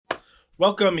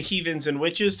Welcome, heathens and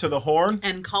witches, to the Horn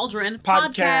and Cauldron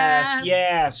podcast.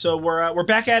 Yeah, so we're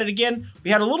back at it again. We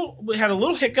had a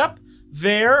little hiccup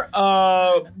there.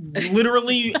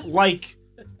 Literally like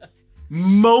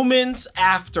moments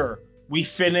after we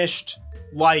finished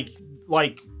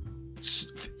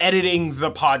editing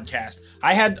the podcast.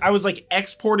 I was like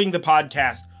exporting the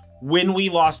podcast when we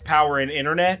lost power and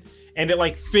internet. And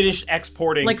it finished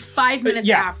exporting like 5 minutes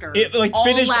after. It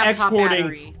finished exporting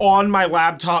battery on my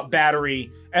laptop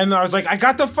battery. And I was like, I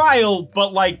got the file,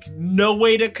 but no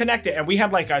way to connect it. And we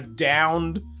had a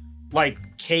downed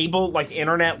cable,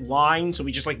 internet line. So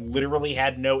we just literally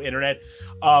had no internet.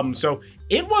 So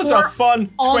it was a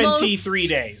fun 23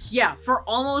 days. Yeah, for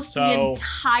almost the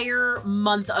entire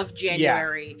month of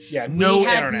January. Yeah, we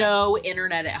had no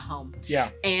internet at home.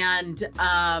 Yeah. And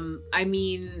I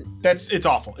mean, it's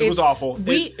awful. It was awful.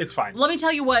 It's fine. Let me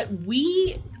tell you what,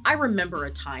 I remember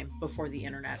a time before the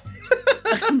internet.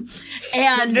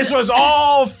 And this was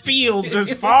all fields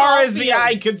as far as the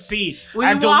eye could see. I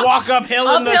had to walk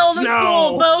uphill in the snow. To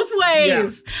school both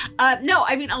ways. Yeah. No,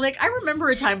 I mean, I remember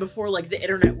a time before the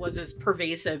internet was as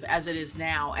pervasive as it is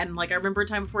now. And I remember a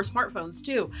time before smartphones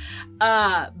too.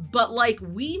 But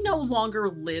we no longer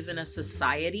live in a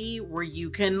society where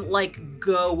you can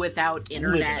go without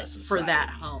internet for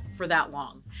that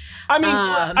long.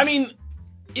 I mean,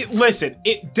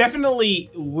 it definitely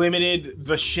limited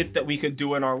the shit that we could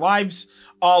do in our lives.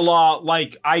 A la,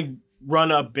 I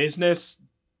run a business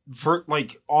for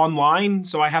online,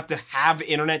 so I have to have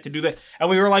internet to do that. And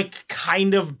we were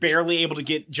kind of barely able to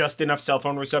get just enough cell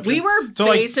phone reception. We were to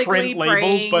basically print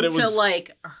labels, but it was to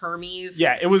Hermes.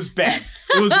 Yeah, it was bad.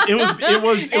 It was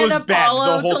bad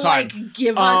the whole time.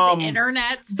 Give us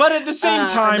internet. But at the same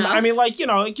time, I mean,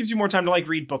 it gives you more time to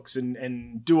read books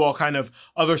and do all kind of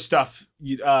other stuff.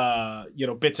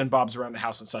 Bits and bobs around the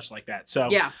house and such like that. So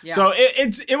yeah. So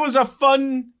it was a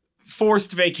fun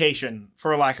forced vacation,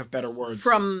 for lack of better words,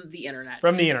 from the internet.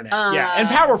 Yeah, and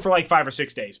power for 5 or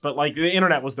 6 days, but the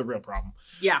internet was the real problem.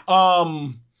 Yeah.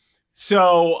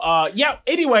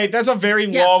 Anyway, that's a very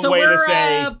long way to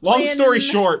say. Long story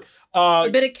short, a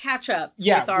bit of catch up.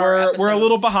 Yeah, with our we're a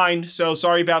little behind, so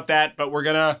sorry about that, but we're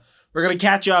gonna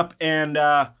catch up and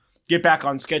get back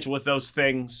on schedule with those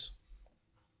things.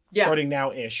 Yeah. Starting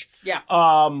now-ish. Yeah.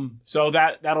 So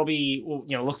that'll be,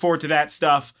 look forward to that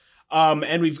stuff.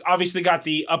 And we've obviously got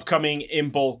the upcoming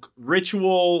Imbolc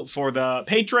ritual for the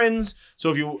patrons.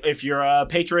 So if you're a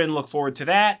patron, look forward to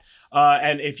that.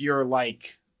 And if you're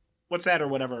what's that or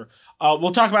whatever,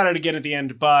 we'll talk about it again at the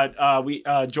end. But we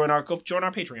join our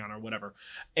Patreon or whatever.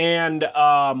 And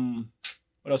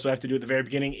what else do I have to do at the very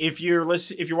beginning? If you're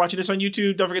watching this on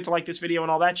YouTube, don't forget to like this video and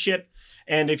all that shit.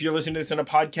 And if you're listening to this in a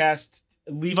podcast,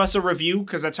 leave us a review,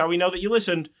 because that's how we know that you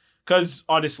listened. Because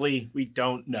honestly, we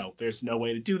don't know. There's no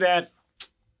way to do that.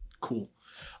 Cool.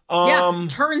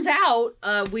 Turns out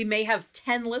we may have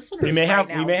 10 listeners. We may have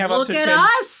Look up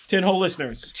to 10 whole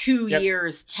listeners. 2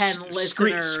 years, 10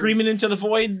 listeners. Screaming into the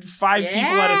void, 5 people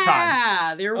at a time.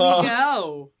 Yeah, there we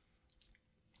go.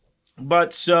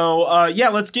 But so,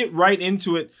 let's get right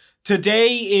into it.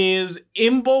 Today is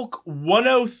Imbolc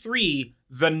 103,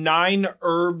 the 9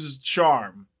 Herbs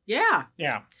Charm. Yeah.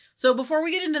 Yeah. So before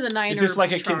we get into the 9 herbs, is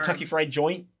this a Kentucky Fried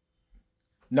Joint?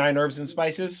 9 herbs and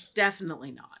spices?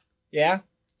 Definitely not. Yeah?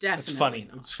 Definitely. It's funny.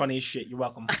 Not. It's funny as shit. You're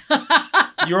welcome.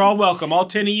 You're all welcome. All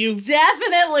 10 of you.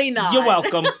 Definitely not. You're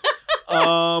welcome.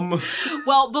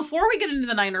 Well, before we get into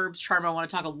the 9 herbs charm, I want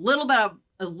to talk a little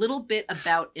bit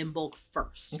about Imbolc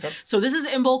first. Okay. So this is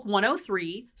Imbolc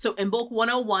 103. So Imbolc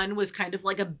 101 was kind of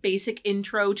a basic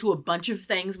intro to a bunch of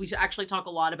things. We actually talk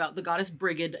a lot about the goddess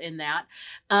Brigid in that.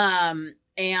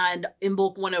 And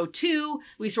Imbolc 102,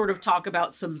 we sort of talk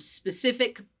about some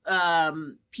specific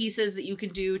pieces that you can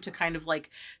do to kind of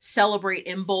celebrate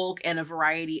Imbolc, and a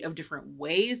variety of different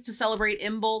ways to celebrate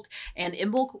Imbolc. And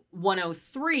Imbolc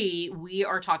 103, we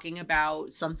are talking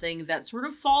about something that sort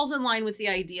of falls in line with the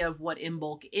idea of what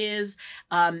Imbolc is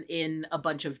in a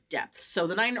bunch of depth. So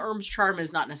the 9 herbs charm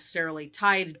is not necessarily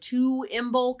tied to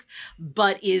Imbolc,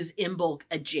 but is Imbolc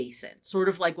adjacent, sort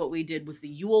of like what we did with the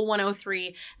Yule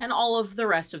 103 and all of the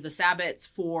rest of the Sabbats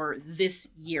for this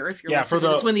year. If you're listening to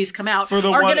this when these come out, are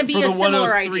going to be a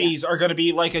similar idea. Are going to be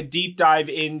a deep dive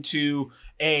into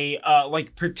a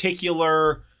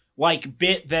particular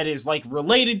bit that is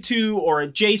related to or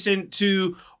adjacent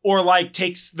to, or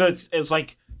takes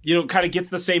kind of gets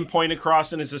the same point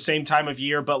across and is the same time of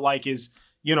year, but is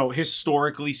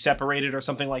historically separated or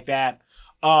something like that.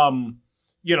 So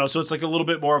it's a little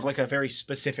bit more of a very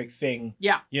specific thing.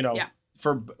 Yeah.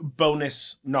 For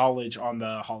bonus knowledge on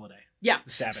the holiday. Yeah.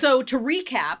 Sabbath. So to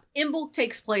recap, Imbolc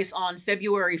takes place on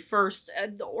February 1st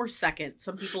or 2nd.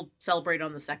 Some people celebrate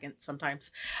on the 2nd sometimes.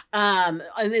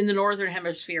 In the Northern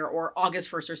Hemisphere, or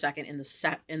August 1st or 2nd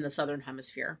in the Southern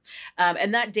Hemisphere.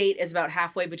 And that date is about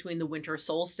halfway between the winter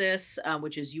solstice,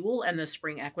 which is Yule, and the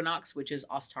spring equinox, which is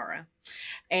Ostara.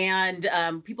 And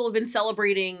people have been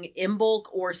celebrating Imbolc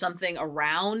or something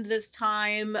around this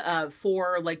time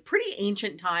for like pretty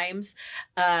ancient times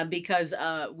because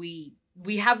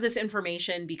we have this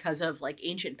information because of like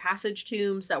ancient passage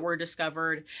tombs that were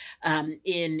discovered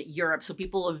in Europe. So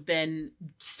people have been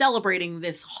celebrating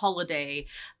this holiday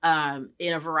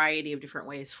in a variety of different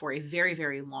ways for a very,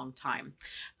 very long time.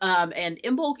 And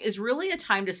Imbolc is really a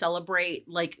time to celebrate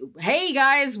like, hey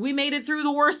guys, we made it through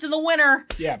the worst of the winter.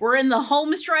 Yeah. We're in the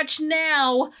home stretch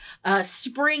now.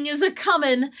 Spring is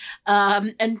a-coming.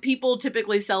 And people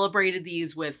typically celebrated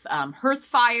these with hearth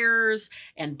fires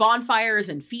and bonfires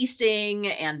and feasting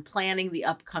and planning the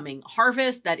upcoming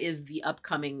harvest, that is the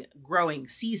upcoming growing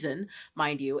season,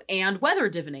 mind you, and weather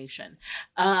divination.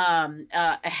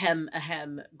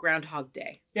 Groundhog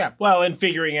Day. Yeah, well, and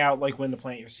figuring out like when to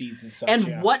plant your seeds and such.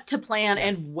 And what to plant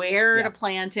and where to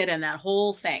plant it and that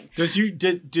whole thing. Does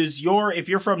if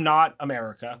you're from not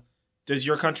America, does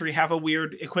your country have a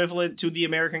weird equivalent to the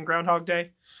American Groundhog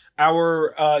Day?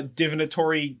 Our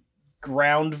divinatory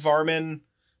ground varmin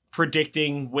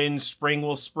predicting when spring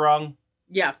will sprung.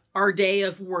 Yeah, our day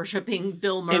of worshiping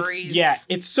Bill Murray's.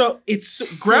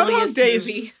 It's Groundhog Day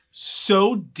movie. Is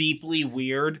so deeply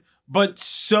weird, but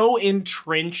so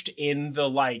entrenched in the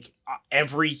like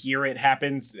every year it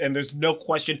happens, and there's no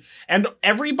question. And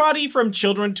everybody from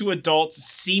children to adults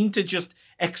seem to just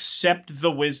accept the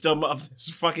wisdom of this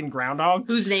fucking groundhog,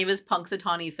 whose name is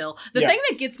Punxsutawney Phil. The thing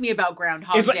that gets me about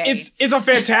Groundhog Day, it's a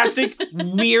fantastic,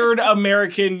 weird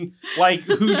American like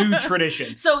hoodoo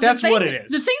tradition. So that's what it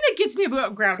is. The thing that gets me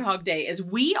about Groundhog Day is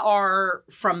we are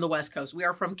from the West Coast. We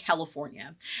are from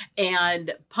California,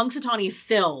 and Punxsutawney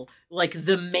Phil, like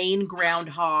the main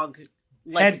groundhog,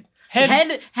 like.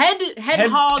 Head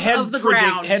hog of the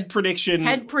ground. Head prediction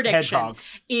hedgehog.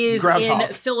 Is groundhog.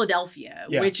 In Philadelphia,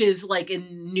 which is like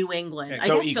in New England. I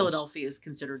guess Eagles. Philadelphia is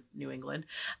considered New England.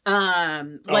 I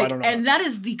don't know. And that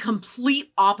is the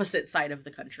complete opposite side of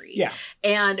the country. Yeah.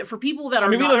 And for people that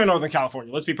we live in Northern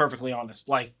California. Let's be perfectly honest.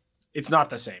 Like, it's not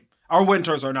the same. Our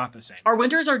winters are not the same. Our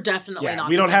winters are definitely not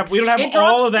we the don't same. We don't have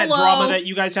all of that drama that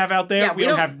you guys have out there. Yeah, we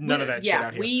don't have none of that shit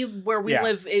out here. Where we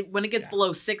live, when it gets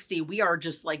below 60, we are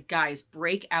just like, guys,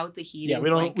 break out the heating.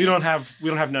 Yeah, we don't have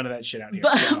none of that shit out here.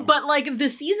 But like the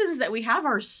seasons that we have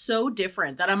are so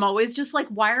different that I'm always just like,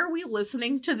 why are we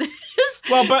listening to this?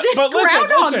 Well, but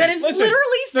groundhog that is literally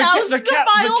thousands of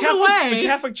miles away. The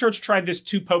Catholic Church tried this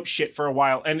two pope shit for a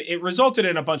while, and it resulted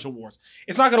in a bunch of wars.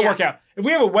 It's not going to work out. If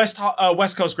we have a West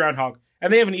Coast groundhog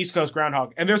and they have an East Coast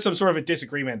groundhog, and there's some sort of a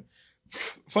disagreement,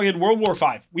 fucking World War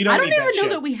V. We don't. I don't even know shit.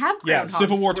 that we have groundhogs. Yeah,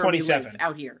 Civil War 27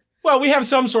 out here. Well, we have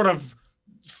some sort of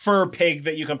fur pig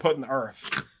that you can put in the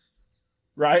earth,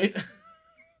 right?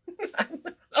 I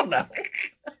don't know.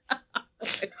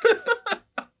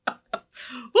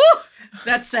 Woo!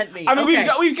 That sent me. I mean,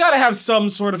 we've got to have some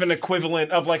sort of an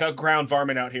equivalent of like a ground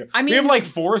varmint out here. I mean, we have like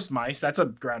forest mice. That's a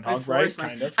groundhog, right?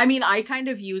 Kind of. I mean, I kind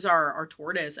of use our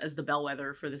tortoise as the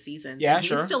bellwether for the season. So yeah,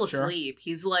 he's still asleep.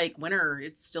 He's like, winter,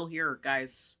 it's still here,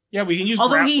 guys. Yeah, we can use.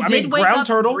 Although he did wake up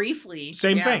turtle briefly.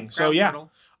 Same thing. So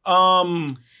turtle.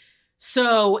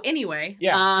 So anyway,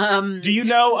 do you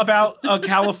know about a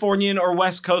Californian or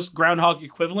West Coast groundhog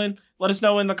equivalent? Let us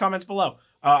know in the comments below.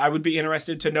 I would be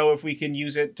interested to know if we can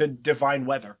use it to divine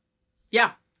weather.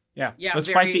 Yeah.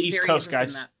 Let's fight the East Coast,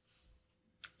 guys.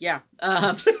 Yeah.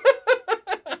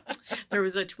 There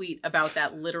was a tweet about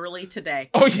that literally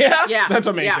today. Oh, yeah? Yeah. That's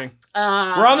amazing.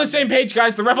 Yeah. We're on the same page,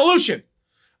 guys. The revolution.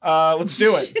 Let's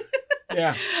do it.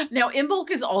 Yeah. Now,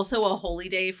 Imbolc is also a holy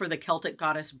day for the Celtic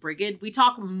goddess Brigid. We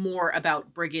talk more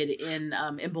about Brigid in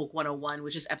Imbolc 101,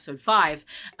 which is episode 5.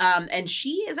 And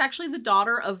she is actually the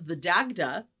daughter of the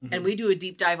Dagda, and we do a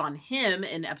deep dive on him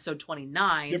in episode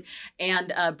 29. Yep.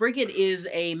 And Brigid is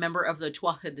a member of the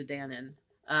Tuatha De Danann,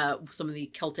 some of the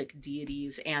Celtic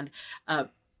deities, and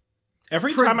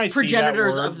every time I see that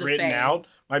word written out,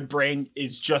 my brain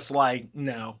is just like,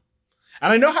 no.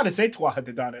 And I know how to say Tuatha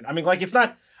De Danann. I mean, like, it's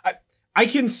not... I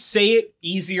can say it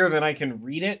easier than I can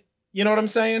read it. You know what I'm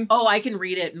saying? Oh, I can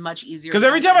read it much easier. Because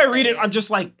every time I read it, I'm just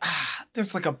like,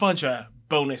 there's like a bunch of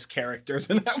bonus characters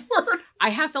in that word. I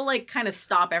have to like kind of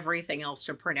stop everything else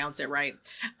to pronounce it right.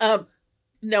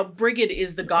 Now, Brigid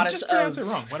is the goddess just pronounce of...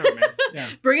 it wrong. Whatever, man. Yeah.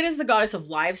 Brigid is the goddess of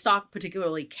livestock,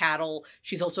 particularly cattle.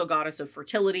 She's also a goddess of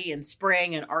fertility and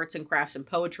spring and arts and crafts and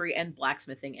poetry and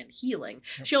blacksmithing and healing.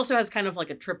 Yep. She also has kind of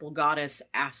like a triple goddess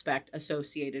aspect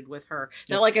associated with her.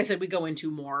 Now, like I said, we go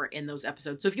into more in those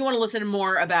episodes. So if you want to listen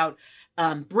more about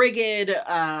Brigid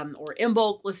or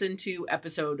Imbolc, listen to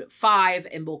episode 5,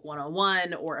 Imbolc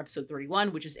 101, or episode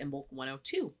 31, which is Imbolc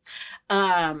 102.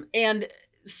 And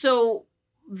so...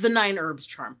 the 9 herbs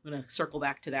charm. I'm going to circle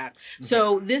back to that. Okay.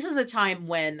 So this is a time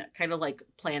when kind of like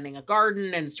planting a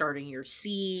garden and starting your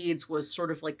seeds was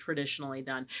sort of like traditionally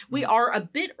done. We are a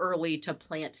bit early to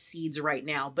plant seeds right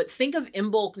now, but think of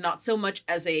Imbolc not so much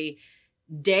as a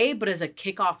day, but as a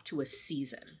kickoff to a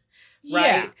season.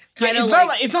 Right? Yeah.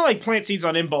 It's not like plant seeds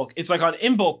on Imbolc. It's like on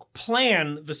Imbolc,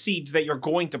 plan the seeds that you're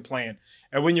going to plant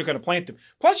and when you're going to plant them.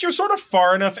 Plus, you're sort of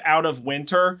far enough out of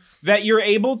winter that you're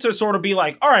able to sort of be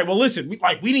like, all right, well, listen,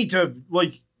 we need to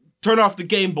like turn off the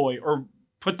Game Boy or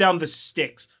put down the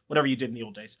sticks, whatever you did in the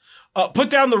old days.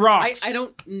 Put down the rocks. I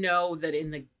don't know that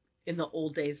in the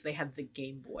old days they had the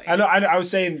Game Boy. I know. I was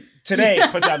saying today,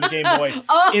 put down the Game Boy.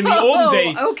 In the old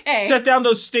days, set down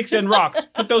those sticks and rocks.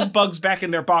 Put those bugs back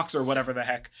in their box or whatever the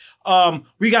heck.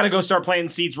 We got to go start planting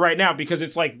seeds right now because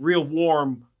it's like real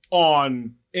warm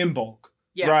on Imbolc,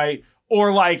 right?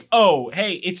 Or like, oh,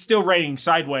 hey, it's still raining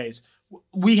sideways.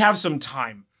 We have some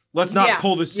time. Let's not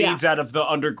pull the seeds out of the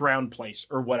underground place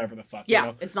or whatever the fuck. Yeah, you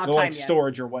know? It's not the, time like yet.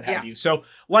 Storage or what have you. So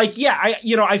like,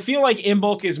 I feel like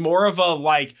Imbolc is more of a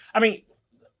like, I mean,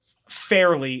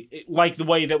 fairly like the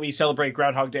way that we celebrate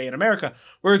Groundhog Day in America,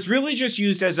 where it's really just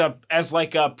used as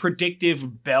like a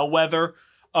predictive bellwether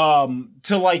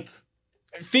to like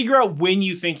figure out when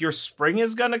you think your spring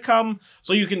is gonna come,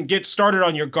 so you can get started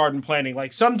on your garden planting.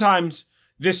 Like sometimes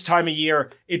this time of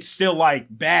year it's still like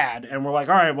bad, and we're like,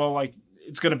 all right, well, like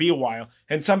it's gonna be a while.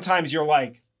 And sometimes you're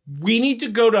like, we need to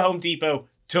go to Home Depot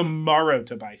tomorrow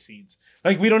to buy seeds.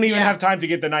 Like we don't even have time to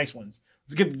get the nice ones.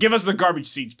 Give us the garbage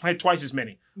seeds. Plant twice as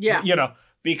many. Yeah. You know,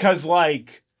 because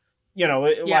like, you know,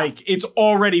 like it's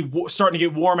already starting to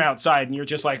get warm outside, and you're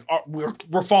just like, oh,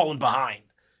 we're falling behind.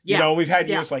 Yeah. You know, we've had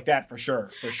years like that for sure.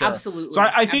 Absolutely. So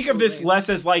I think of this less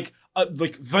as like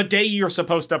the day you're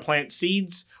supposed to plant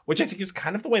seeds, which I think is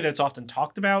kind of the way that's often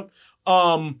talked about.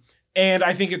 And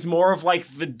I think it's more of like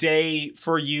the day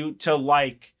for you to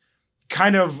like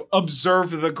kind of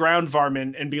observe the ground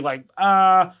varmint and be like,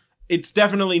 it's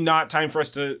definitely not time for us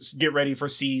to get ready for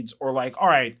seeds, or like, all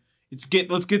right,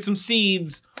 let's get some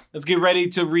seeds. Let's get ready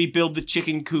to rebuild the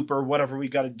chicken coop or whatever we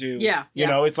got to do. Yeah. You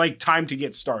know, it's like time to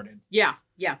get started. Yeah.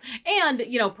 Yeah. And,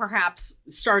 you know, perhaps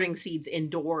starting seeds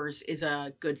indoors is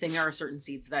a good thing. There are certain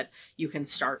seeds that you can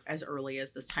start as early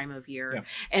as this time of year. Yeah.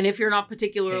 And if you're not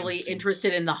particularly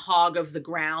interested in the hog of the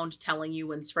ground telling you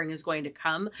when spring is going to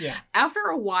come, after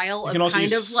a while you can also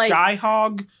use sky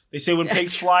hog. They say when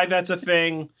pigs fly, that's a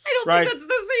thing. I don't think that's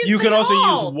the same thing. You can also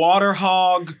use water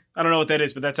hog. I don't know what that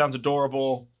is, but that sounds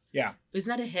adorable. Yeah. Isn't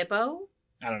that a hippo?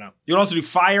 I don't know. You can also do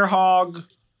fire hog.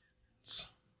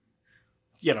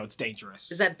 You know, it's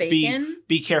dangerous. Is that bacon?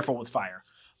 Be careful with fire.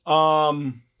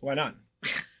 Why not?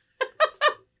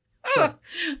 Sure.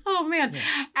 Oh man. Yeah.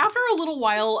 After a little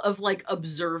while of like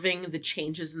observing the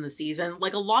changes in the season,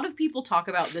 like a lot of people talk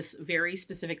about this very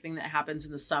specific thing that happens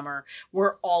in the summer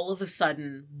where all of a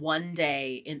sudden one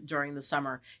day during the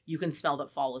summer, you can smell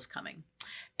that fall is coming.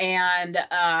 And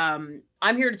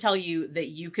I'm here to tell you that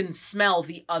you can smell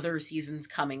the other seasons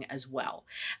coming as well.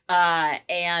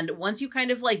 And once you kind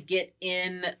of like get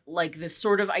in like this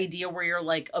sort of idea where you're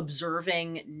like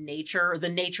observing nature, the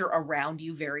nature around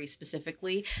you very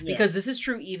specifically, because this is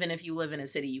true even if you live in a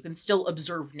city, you can still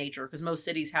observe nature because most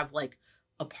cities have like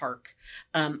a park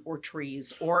or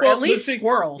trees or at least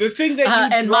squirrels. The thing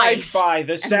that you drive by,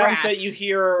 the sounds that you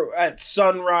hear at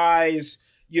sunrise,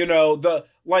 you know, the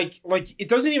like it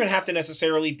doesn't even have to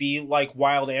necessarily be like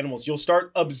wild animals. You'll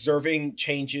start observing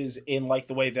changes in like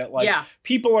the way that like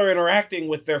people are interacting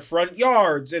with their front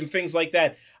yards and things like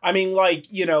that. I mean,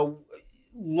 like, you know,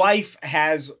 life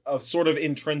has a sort of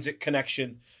intrinsic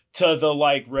connection to the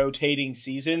like rotating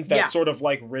seasons, that sort of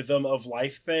like rhythm of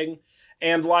life thing.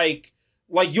 And like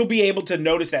you'll be able to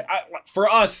notice that. For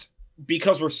us,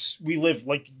 because we live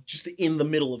like just in the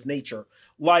middle of nature,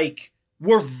 like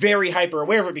we're very hyper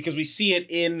aware of it because we see it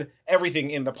in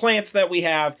everything, in the plants that we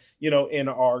have, you know, in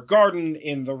our garden,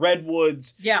 in the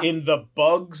redwoods, in the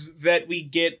bugs that we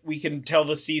get. We can tell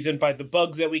the season by the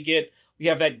bugs that we get. We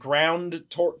have that ground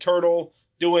turtle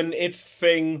doing its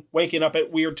thing, waking up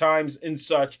at weird times and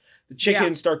such. The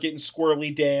chickens start getting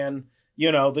squirrely Dan.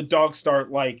 the dogs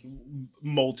start like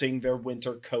molting their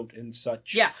winter coat and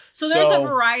such. Yeah. So there's a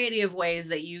variety of ways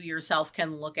that you yourself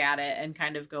can look at it and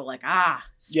kind of go like,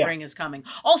 spring is coming.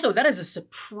 Also, that is a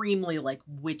supremely like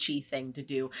witchy thing to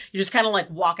do. You just kind of like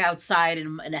walk outside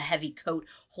in a heavy coat,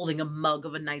 holding a mug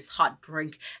of a nice hot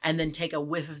drink, and then take a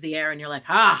whiff of the air and you're like,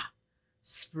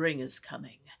 spring is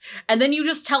coming. And then you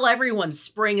just tell everyone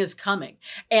spring is coming.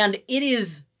 And it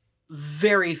is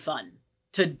very fun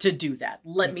to do that.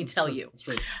 Let me tell you.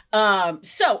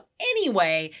 So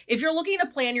anyway, if you're looking to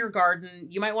plan your garden,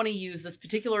 you might want to use this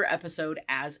particular episode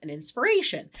as an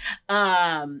inspiration,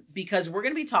 because we're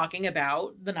going to be talking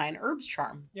about the 9 herbs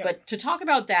charm. Yeah. But to talk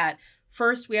about that,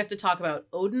 first we have to talk about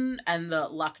Odin and the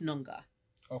Laknunga.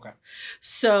 Okay.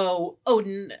 So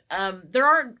Odin, there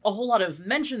aren't a whole lot of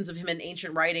mentions of him in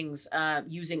ancient writings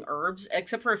using herbs,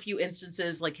 except for a few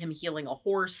instances like him healing a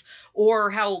horse,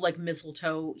 or how like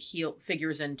mistletoe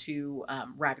figures into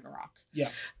Ragnarok.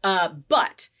 Yeah.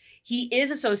 But he is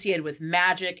associated with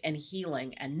magic and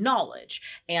healing and knowledge.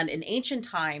 And in ancient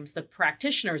times, the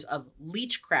practitioners of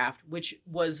leechcraft, which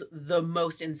was the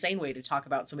most insane way to talk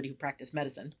about somebody who practiced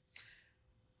medicine.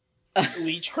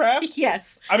 Leechcraft?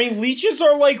 Yes. I mean, leeches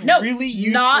are like really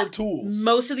useful tools.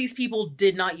 Most of these people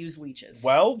did not use leeches.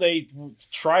 Well, they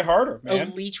try harder, man.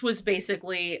 A leech was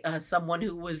basically someone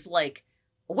who was like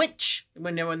a witch.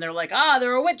 When they're like,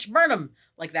 they're a witch, burn them.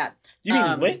 Like that. You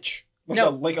mean lich?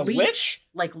 Like a lich?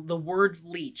 Like the word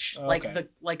leech. Oh, okay.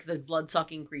 Like the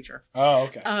blood-sucking creature. Oh,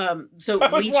 okay. So I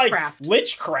was leechcraft. Like,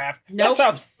 lichcraft? Nope. That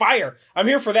sounds fire. I'm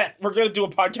here for that. We're going to do a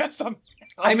podcast on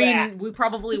I mean, we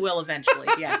probably will eventually,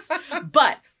 yes.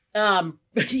 But,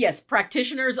 yes,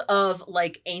 practitioners of,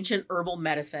 like, ancient herbal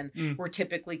medicine were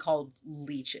typically called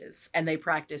leeches, and they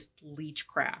practiced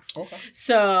leechcraft. Okay.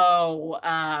 So,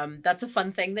 that's a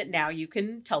fun thing that now you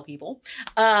can tell people.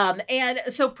 And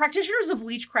so practitioners of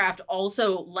leechcraft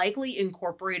also likely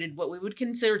incorporated what we would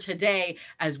consider today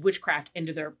as witchcraft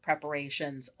into their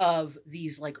preparations of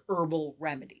these, like, herbal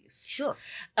remedies. Sure.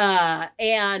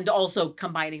 And also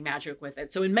combining magic with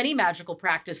it. So in many magical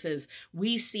practices,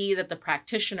 we see that the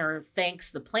practitioner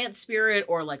thanks the plant spirit,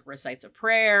 or like recites a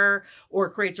prayer, or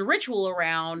creates a ritual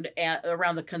around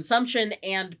the consumption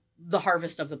and the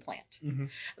harvest of the plant. Mm-hmm.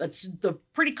 That's the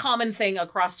pretty common thing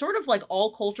across sort of like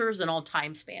all cultures and all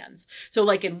time spans. So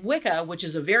like in Wicca, which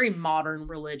is a very modern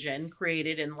religion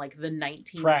created in like the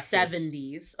 1970s.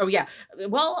 Practice. Oh yeah.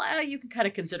 Well, you can kind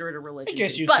of consider it a religion. I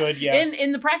guess too. You but could, yeah.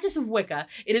 In the practice of Wicca,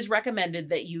 it is recommended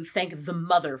that you thank the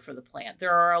mother for the plant.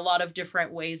 There are a lot of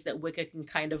different ways that Wicca can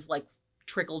kind of like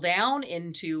trickle down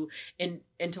into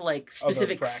like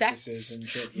specific sects and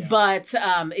shit, yeah. But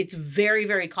it's very,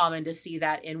 very common to see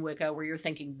that in Wicca, where you're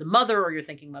thanking the mother, or you're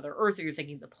thanking Mother Earth, or you're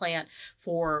thanking the plant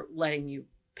for letting you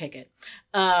pick it.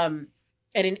 And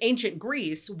in ancient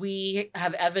Greece, we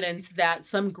have evidence that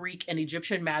some Greek and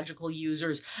Egyptian magical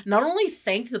users not only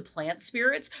thanked the plant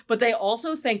spirits, but they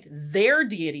also thanked their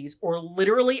deities, or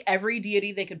literally every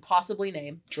deity they could possibly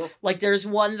name. Sure. Like there's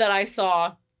one that I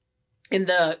saw in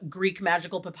the Greek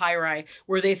magical papyri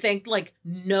where they thanked like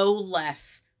no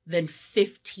less than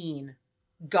 15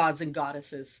 gods and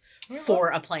goddesses for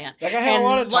a plant. That guy had a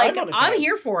lot of time on his I'm hands.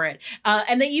 here for it.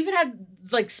 And they even had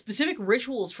like specific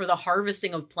rituals for the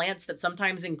harvesting of plants that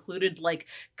sometimes included like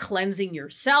cleansing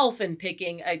yourself and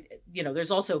picking, there's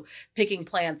also picking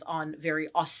plants on very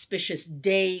auspicious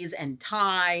days and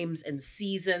times and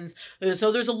seasons.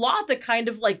 So there's a lot that kind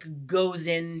of like goes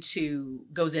into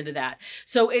that.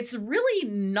 So it's really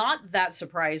not that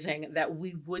surprising that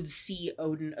we would see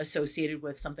Odin associated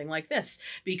with something like this,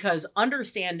 because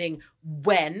understanding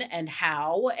when and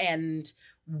how and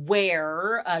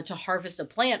where to harvest a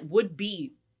plant would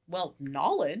be, well,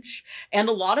 knowledge. And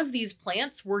a lot of these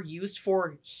plants were used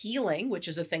for healing, which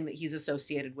is a thing that he's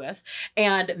associated with.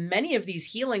 And many of these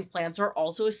healing plants are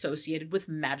also associated with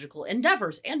magical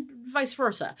endeavors, and vice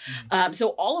versa. Mm-hmm. So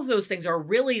all of those things are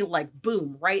really like,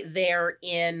 boom, right there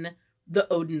in the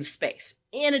Odin space.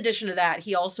 In addition to that,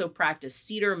 he also practiced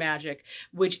cedar magic,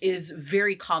 which is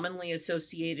very commonly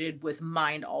associated with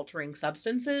mind-altering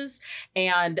substances.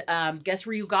 And guess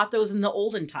where you got those in the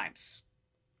olden times?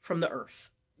 From the earth.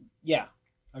 Yeah.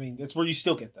 I mean, that's where you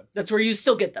still get them. That's where you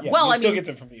still get them. Yeah, well, you I still mean, get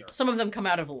them from the earth. Some of them come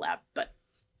out of a lab, but...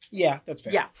 Yeah, that's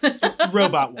fair. Yeah.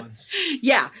 Robot ones.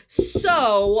 Yeah.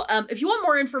 So, if you want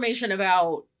more information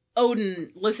about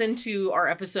Odin, listen to our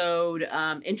episode,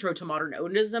 Intro to Modern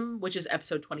Odinism, which is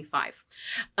episode 25.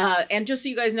 And just so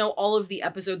you guys know, all of the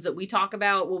episodes that we talk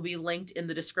about will be linked in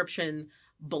the description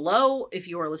below if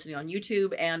you are listening on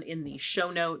YouTube, and in the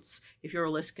show notes if you're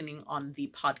listening on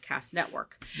the podcast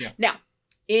network. Yeah. Now,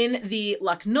 In the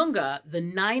Lachnunga, the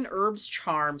 9 herbs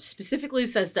charm specifically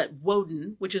says that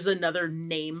Woden, which is another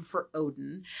name for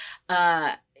Odin,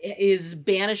 is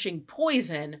banishing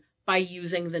poison by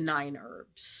using the 9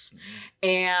 herbs.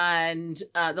 And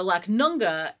the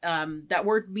Lachnunga, that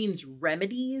word means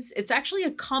remedies. It's actually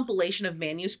a compilation of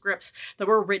manuscripts that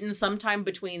were written sometime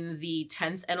between the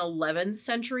 10th and 11th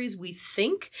centuries, we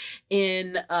think,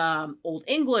 in Old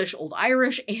English, Old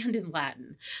Irish, and in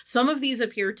Latin. Some of these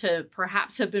appear to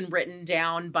perhaps have been written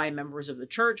down by members of the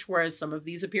church, whereas some of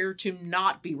these appear to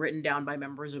not be written down by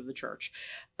members of the church.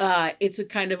 It's a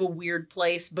kind of a weird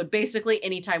place, but basically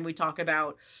anytime we talk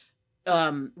about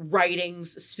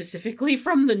writings specifically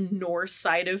from the Norse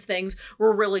side of things,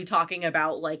 we're really talking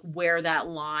about like where that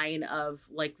line of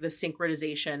like the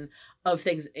synchronization of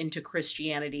things into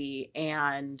Christianity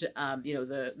and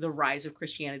the rise of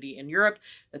Christianity in Europe.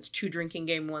 That's 2 drinking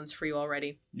game ones for you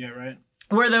already. Yeah, right.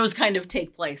 Where those kind of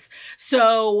take place.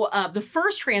 So the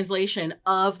first translation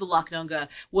of the Lachnunga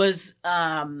was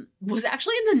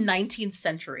actually in the 19th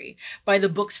century by the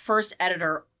book's first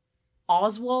editor,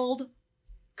 Oswald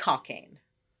Cockayne.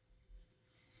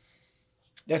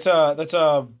 That's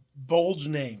a bold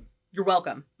name. You're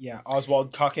welcome. Yeah,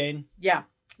 Oswald Cockayne. Yeah,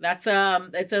 that's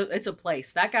it's a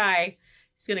place. That guy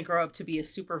is gonna grow up to be a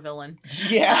supervillain.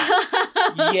 Yeah,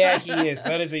 yeah, he is.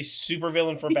 That is a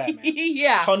supervillain for Batman.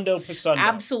 Yeah, Hundo Pasundo.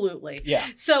 Absolutely. Yeah.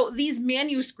 So these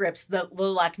manuscripts, the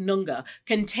Lachnunga,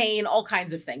 contain all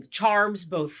kinds of things: charms,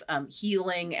 both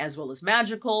healing as well as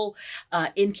magical,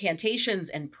 incantations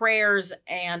and prayers,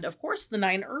 and of course the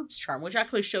 9 herbs charm, which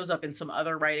actually shows up in some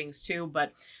other writings too,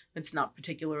 but it's not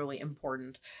particularly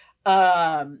important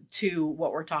to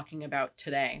what we're talking about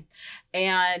today.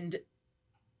 And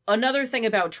another thing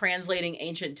about translating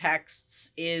ancient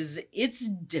texts is it's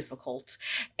difficult,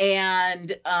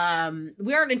 and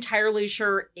we aren't entirely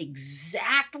sure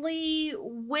exactly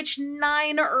which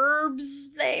 9 herbs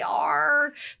they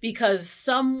are, because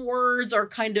some words are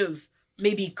kind of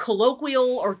maybe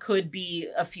colloquial or could be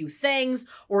a few things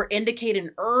or indicate an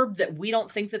herb that we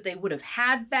don't think that they would have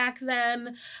had back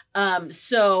then.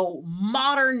 So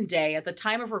modern day, at the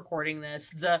time of recording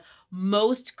this, the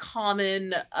most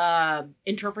common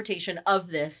interpretation of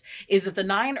this is that the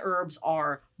 9 herbs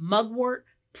are mugwort,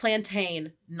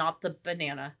 plantain, not the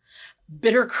banana,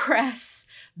 bittercress,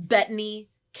 betony,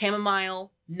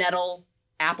 chamomile, nettle,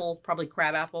 apple, probably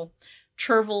crabapple,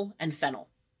 chervil, and fennel.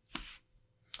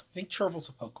 I think chervil's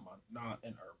a Pokemon, not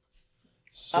an herb.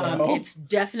 So it's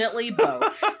definitely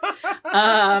both.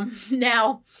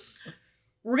 Now,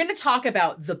 we're going to talk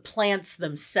about the plants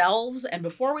themselves. And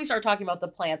before we start talking about the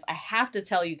plants, I have to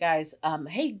tell you guys,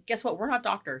 hey, guess what? We're not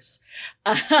doctors.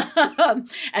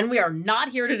 And we are not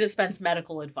here to dispense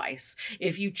medical advice.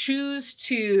 If you choose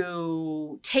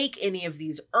to take any of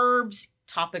these herbs,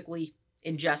 topically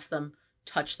ingest them,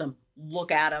 touch them, look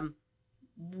at them,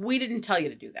 we didn't tell you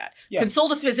to do that. Yeah.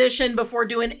 Consult a physician before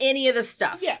doing any of this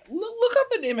stuff. Yeah, look up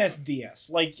an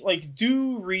MSDS. Like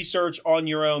do research on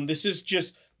your own. This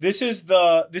isn't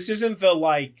the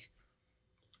like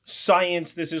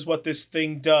science. This is what this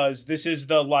thing does. This is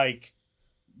the like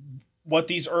what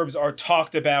these herbs are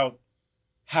talked about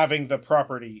having the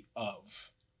property of.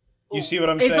 You see what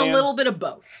I'm saying? It's a little bit of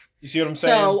both. You see what I'm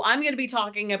saying? So I'm going to be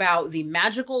talking about the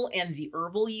magical and the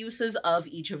herbal uses of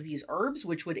each of these herbs,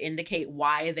 which would indicate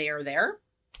why they are there.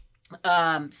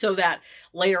 So that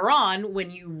later on,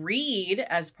 when you read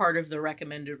as part of the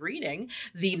recommended reading,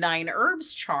 the 9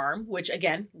 herbs charm, which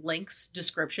again, links,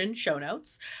 description, show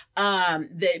notes,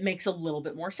 that makes a little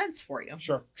bit more sense for you.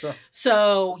 Sure.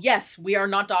 So yes, we are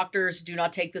not doctors. Do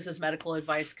not take this as medical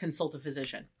advice. Consult a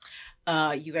physician.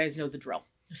 You guys know the drill.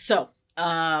 So,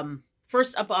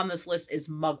 first up on this list is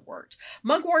mugwort.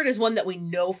 Mugwort is one that we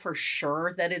know for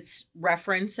sure that it's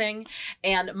referencing.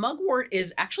 And mugwort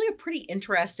is actually a pretty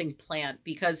interesting plant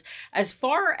because as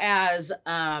far as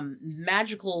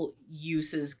magical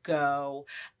uses go,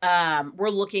 we're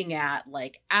looking at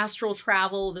like astral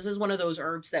travel. This is one of those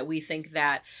herbs that we think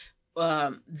that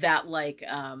the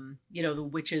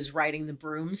witches riding the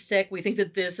broomstick. We think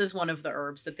that this is one of the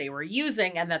herbs that they were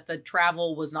using and that the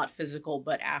travel was not physical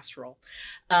but astral.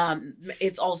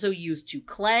 It's also used to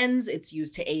cleanse. It's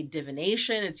used to aid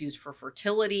divination. It's used for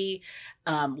fertility,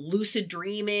 lucid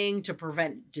dreaming, to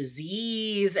prevent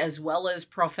disease, as well as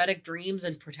prophetic dreams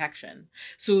and protection.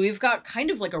 So we've got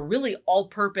kind of like a really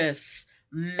all-purpose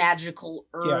magical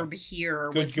herb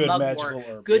here with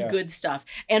mugwort. Good stuff.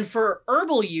 And for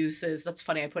herbal uses, that's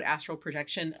funny, I put astral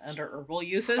projection under herbal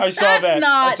uses. I saw that.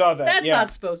 That's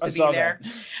not supposed to be there.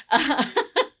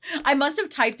 I must have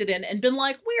typed it in and been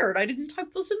like, weird, I didn't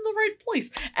type this in the right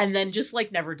place. And then just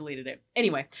like never deleted it.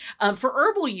 Anyway, for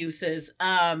herbal uses,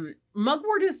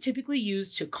 mugwort is typically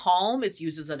used to calm. It's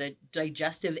used as a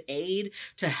digestive aid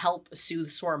to help soothe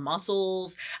sore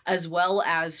muscles, as well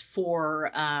as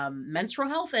for menstrual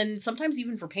health and sometimes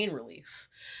even for pain relief.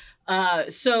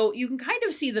 So you can kind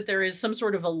of see that there is some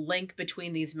sort of a link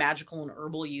between these magical and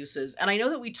herbal uses. And I know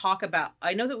that we've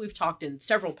talked in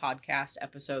several podcast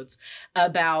episodes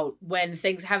about when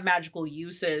things have magical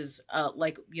uses,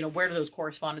 like, where do those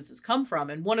correspondences come from?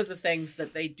 And one of the things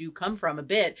that they do come from a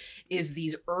bit is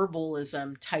these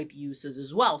herbalism type uses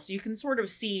as well. So you can sort of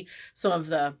see some of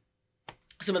the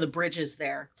bridges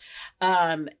there.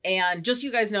 And just so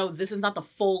you guys know, this is not the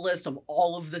full list of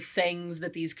all of the things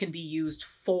that these can be used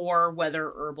for,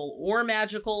 whether herbal or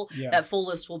magical. Yeah. That full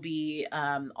list will be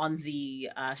on the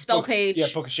spell page. Yeah,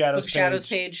 Book of Shadows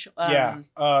page. On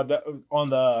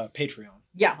the Patreon.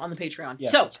 Yeah, on the Patreon. Yeah,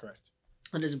 so, that's correct.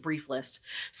 That is a brief list.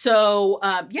 So,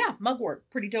 mugwort,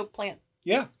 pretty dope plant.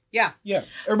 Yeah. Yeah. Yeah.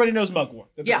 Everybody knows mugwort.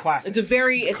 It's a classic.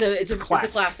 It's a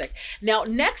classic. Now,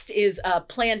 next is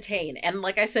plantain. And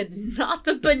like I said, not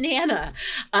the banana.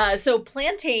 So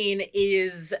plantain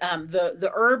is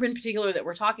the herb in particular that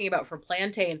we're talking about for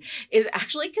plantain is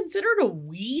actually considered a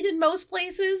weed in most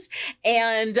places.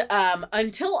 And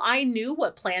until I knew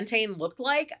what plantain looked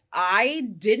like, I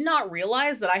did not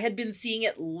realize that I had been seeing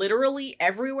it literally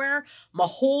everywhere my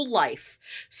whole life.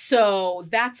 So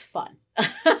that's fun.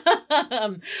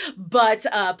 But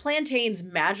plantain's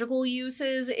magical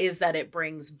uses is that it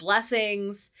brings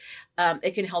blessings.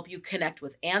 It can help you connect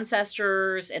with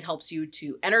ancestors. It helps you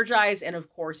to energize. And of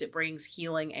course, it brings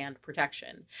healing and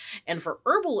protection. And for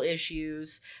herbal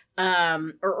issues,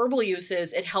 or herbal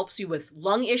uses, it helps you with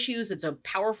lung issues. It's a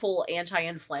powerful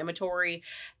anti-inflammatory.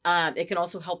 It can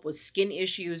also help with skin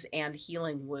issues and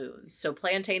healing wounds. So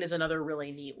plantain is another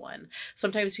really neat one.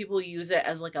 Sometimes people use it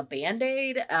as like a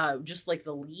Band-Aid, just like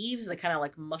the leaves. They kind of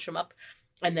like mush them up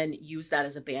and then use that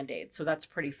as a Band-Aid. So that's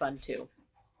pretty fun too.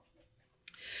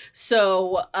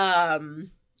 So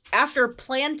after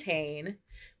plantain,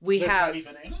 they're tiny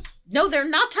bananas? No, they're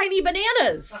not tiny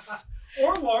bananas.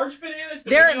 Or large bananas.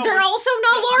 They're also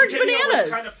not large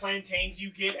bananas. What kind of plantains you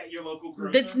get at your local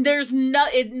grocer? It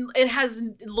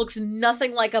looks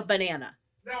nothing like a banana.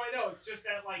 No, I know. It's just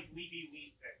that like leafy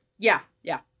wheat thing. Yeah.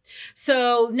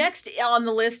 So next on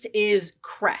the list is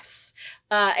cress.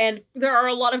 And there are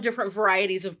a lot of different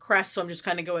varieties of cress, so I'm just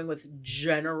kind of going with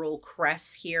general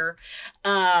cress here.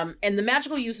 And the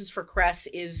magical uses for cress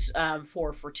is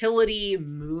for fertility.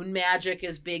 Moon magic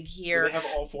is big here. Do they have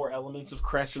all four elements of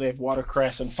cress? So they have water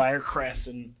cress and fire cress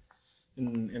and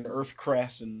earth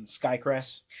cress and sky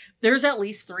cress? There's at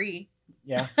least 3.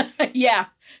 Yeah. Yeah.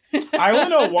 I only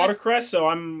know watercress, so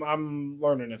I'm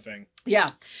learning a thing. Yeah.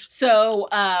 So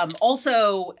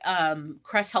also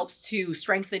cress helps to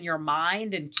strengthen your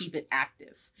mind and keep it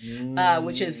active,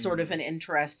 which is sort of an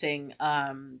interesting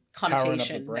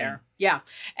connotation there. Yeah.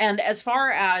 And as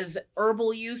far as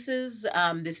herbal uses,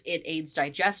 it aids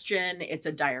digestion. It's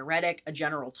a diuretic, a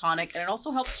general tonic, and it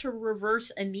also helps to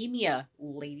reverse anemia,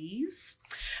 ladies.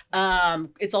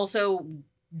 It's also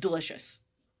delicious.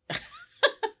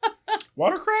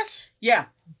 Watercress? Yeah.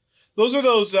 Those are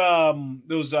those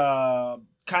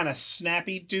kind of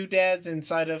snappy doodads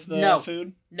inside of the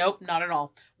food? Nope, not at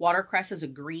all. Watercress is a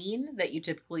green that you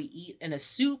typically eat in a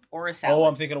soup or a salad. Oh,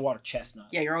 I'm thinking of water chestnut.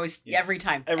 Yeah, you're always every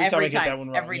time. Every time I get that one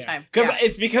wrong. Every time.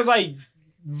 It's because I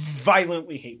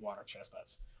violently hate water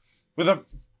chestnuts with a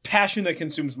passion that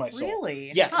consumes my soul.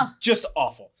 Really? Yeah, just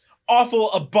awful.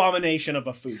 Awful abomination of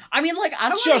a food. I mean, like, I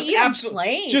don't want to eat them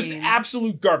plain. Just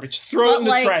absolute garbage. Throw it in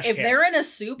the trash can. If they're in a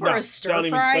soup or a stir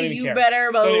fry, you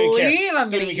better believe I'm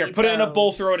going to eat them. Put it in a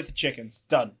bowl, throw it at the chickens.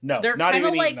 Done. No, not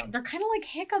even eating them. They're kind of like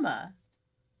jicama.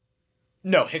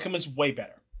 No, jicama's way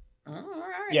better. Oh, all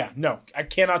right. Yeah, no. I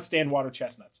cannot stand water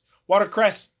chestnuts.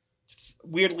 Watercress,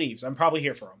 weird leaves. I'm probably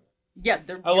here for them. Yeah.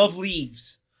 I love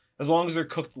leaves, as long as they're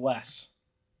cooked less.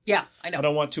 Yeah, I know. I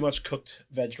don't want too much cooked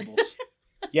vegetables.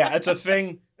 Yeah, it's a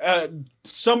thing.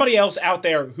 Somebody else out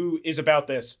there who is about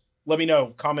this, let me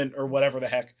know, comment or whatever the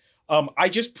heck. I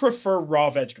just prefer raw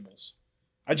vegetables.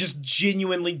 I just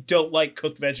genuinely don't like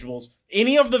cooked vegetables.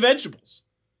 Any of the vegetables.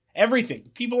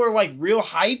 Everything. People are like real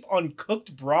hype on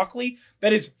cooked broccoli.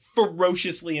 That is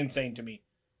ferociously insane to me.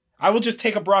 I will just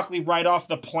take a broccoli right off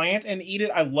the plant and eat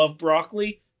it. I love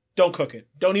broccoli. Don't cook it.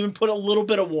 Don't even put a little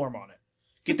bit of warm on it.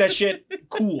 Get that shit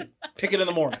cool. Pick it in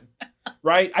the morning.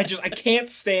 Right? I can't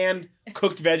stand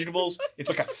cooked vegetables. It's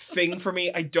like a thing for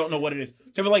me. I don't know what it is.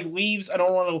 So like leaves, I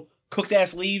don't want cooked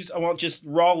ass leaves. I want just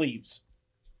raw leaves.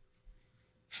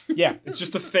 Yeah, it's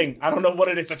just a thing. I don't know what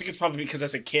it is. I think it's probably because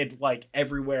as a kid, like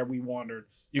everywhere we wandered,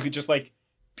 you could just like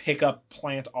pick up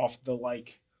plant off the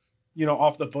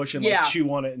off the bush and like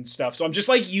chew on it and stuff. So I'm just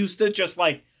like used to just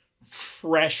like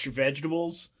fresh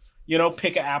vegetables,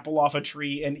 pick an apple off a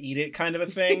tree and eat it kind of a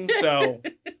thing. So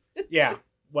yeah,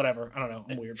 whatever. I don't know.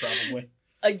 I'm weird probably.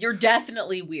 You're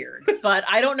definitely weird, but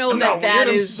I don't know that weird.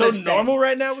 is so normal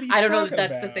right now. What are you I don't know talking that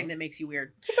that's about? the thing that makes you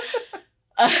weird.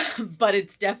 But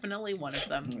it's definitely one of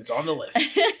them. It's on the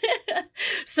list.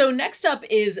 So next up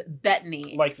is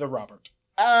Bettany. Like the Robert.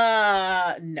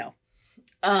 No.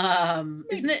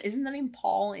 Isn't the name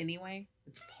Paul anyway?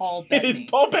 It's Paul Bettany. It is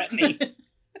Paul Bettany.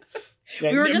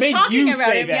 We were just talking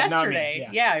about him yesterday.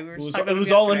 Yeah, we were just talking about him. It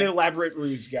was all an elaborate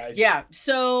ruse, guys. Yeah.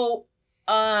 So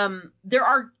there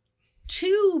are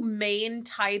two main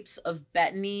types of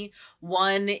Bettany.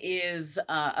 One is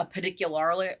a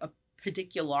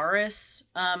pedicularis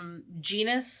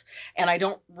genus, and I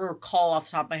don't recall off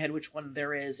the top of my head which one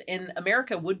there is. In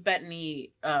America, wood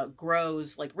Bettany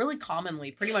grows like really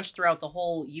commonly, pretty much throughout the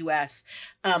whole U.S.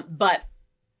 But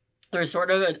there's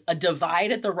sort of a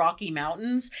divide at the Rocky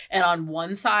Mountains, and on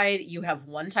one side you have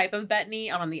one type of Bettany,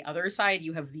 and on the other side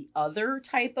you have the other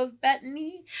type of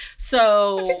Bettany.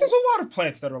 So I think there's a lot of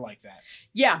plants that are like that.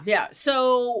 Yeah.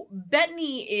 So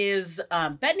Bettany is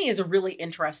a really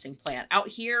interesting plant. Out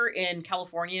here in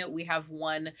California, we have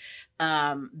one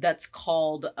that's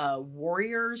called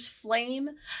Warrior's Flame,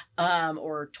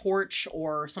 or Torch,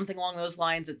 or something along those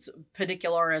lines. It's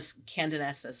Pedicularis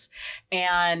candidnensis,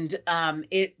 and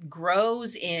it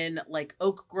grows in like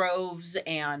oak groves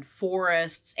and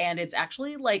forests, and it's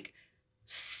actually like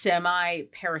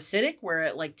semi-parasitic, where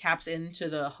it like taps into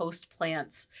the host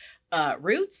plant's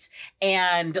roots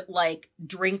and like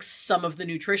drinks some of the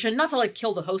nutrition, not to like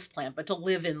kill the host plant, but to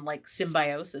live in like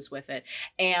symbiosis with it.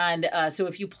 And so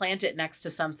if you plant it next to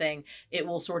something, it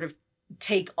will sort of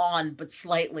take on, but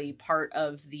slightly, part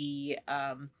of the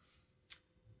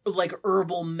like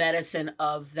herbal medicine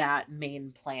of that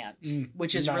main plant,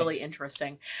 which is really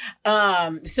interesting.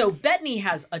 So Bettany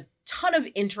has a ton of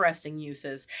interesting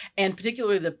uses, and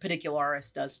particularly the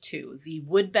pedicularis does too. The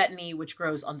wood Bettany, which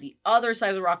grows on the other side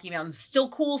of the Rocky Mountains, still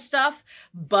cool stuff,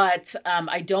 but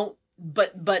but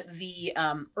the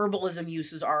herbalism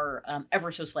uses are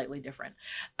ever so slightly different,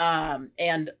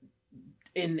 and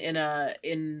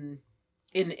in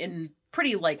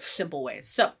pretty like simple ways.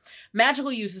 So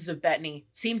magical uses of Bettany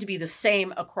seem to be the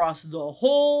same across the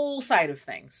whole side of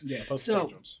things. Yeah, both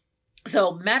spectrums.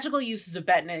 So magical uses of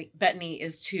Bettany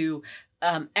is to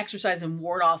exorcise and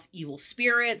ward off evil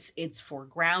spirits. It's for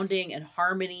grounding and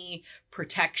harmony,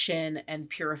 protection and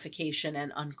purification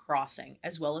and uncrossing,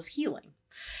 as well as healing.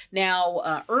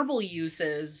 Now, herbal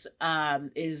uses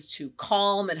is to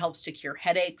calm. It helps to cure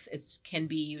headaches. It can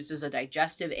be used as a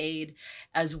digestive aid,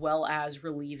 as well as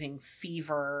relieving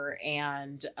fever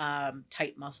and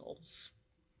tight muscles.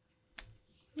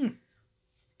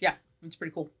 Yeah, it's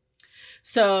pretty cool.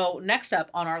 So next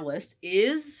up on our list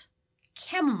is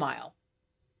chamomile.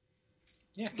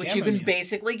 Yeah, which you can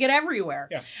basically get everywhere.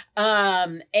 Yeah.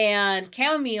 And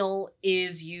chamomile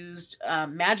is used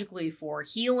magically for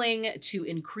healing, to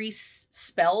increase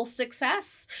spell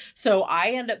success. So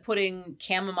I end up putting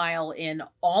chamomile in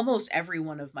almost every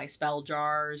one of my spell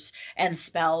jars and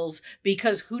spells,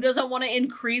 because who doesn't want to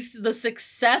increase the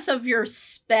success of your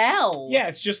spell? Yeah,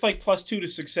 it's just like +2 to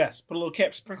success. Put a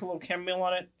little sprinkle a little chamomile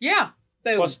on it. Yeah.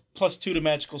 Plus 2 to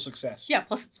magical success. Yeah,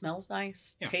 plus it smells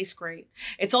nice. Yeah. Tastes great.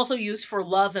 It's also used for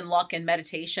love and luck and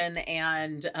meditation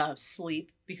and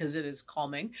sleep, because it is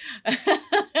calming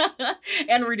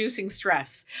and reducing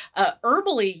stress.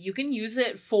 Herbally, you can use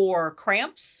it for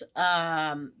cramps,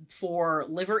 for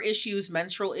liver issues,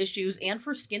 menstrual issues, and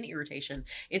for skin irritation.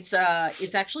 It's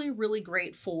actually really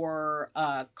great for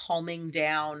calming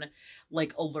down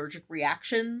like allergic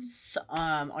reactions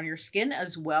on your skin,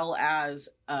 as well as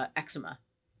eczema.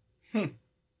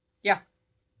 Yeah.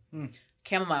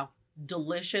 Chamomile,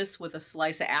 delicious with a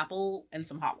slice of apple and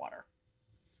some hot water.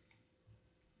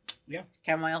 Yeah.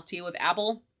 Chamomile tea with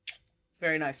apple,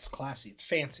 very nice. It's classy. It's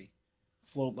fancy.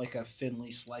 Float like a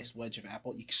thinly sliced wedge of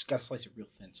apple. You just gotta slice it real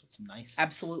thin, so it's nice.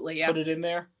 Absolutely, yeah. Put it in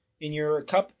there in your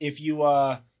cup. If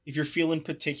you're feeling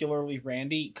particularly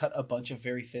randy, cut a bunch of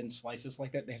very thin slices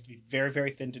like that. They have to be very,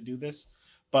 very thin to do this.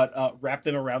 But wrap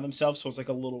them around themselves so it's like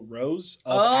a little rows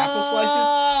of apple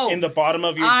slices in the bottom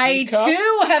of your teacup. I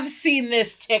too have seen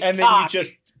this TikTok. And then you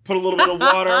just put a little bit of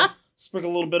water, sprinkle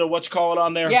a little bit of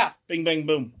on there. Yeah. Bing, bang,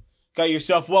 boom. Got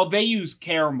yourself. Well, they use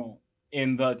caramel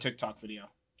in the TikTok video.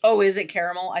 Oh, is it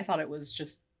caramel? I thought it was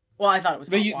just Well, I thought it was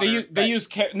hot water,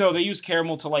 they use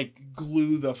caramel to like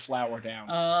glue the flour down.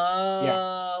 Oh.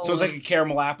 Yeah. So it's like a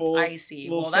caramel apple. I see.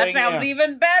 Well, thing. that sounds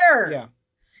even better. Yeah.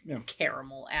 Yeah.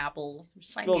 Caramel apple.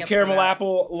 Sign A little caramel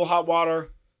apple, a little hot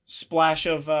water, splash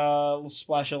of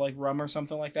like rum or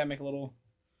something like that. Make a little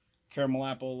caramel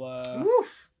apple.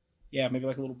 Oof. Yeah, maybe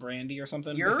like a little brandy or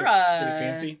something. You're get it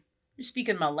fancy. You're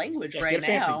speaking my language right get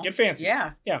now. Get fancy.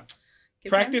 Yeah. Yeah.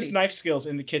 Practice knife skills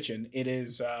in the kitchen. It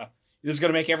is going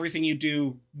to make everything you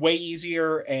do way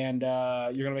easier, and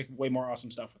you're going to make way more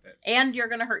awesome stuff with it. And you're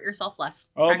going to hurt yourself less.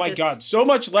 Oh my God, so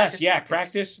much less.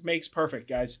 Practice makes perfect,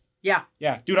 guys. Yeah.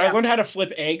 Yeah. Dude, I learned how to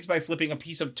flip eggs by flipping a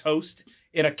piece of toast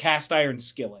in a cast iron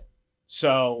skillet.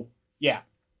 So, yeah.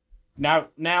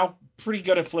 Now pretty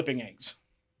good at flipping eggs.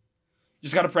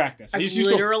 Just got to practice. I've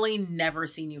literally never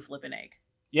seen you flip an egg.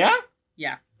 Yeah?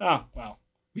 Yeah. Oh, well.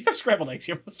 We have scrambled eggs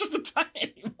here most of the time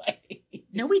anyway.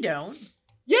 No, we don't.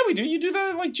 Yeah, we do. You do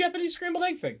the like Japanese scrambled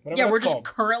egg thing. Yeah, we're just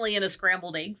currently in a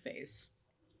scrambled egg phase.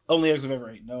 Only eggs I've ever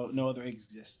ate. No other eggs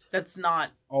exist. That's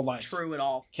not all lies. True at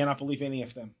all. Cannot believe any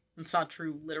of them. It's not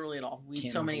true literally at all. We eat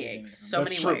so many eggs. So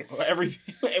That's many true.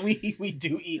 ways. We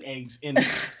do eat eggs in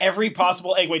every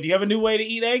possible egg way. Do you have a new way to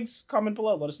eat eggs? Comment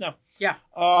below. Let us know. Yeah.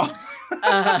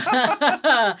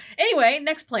 Anyway,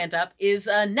 next plant up is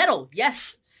nettle.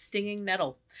 Yes, stinging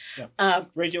nettle. Yeah.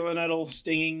 Regular nettle,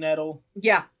 stinging nettle.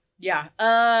 Yeah. Yeah.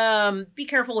 Be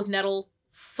careful with nettle,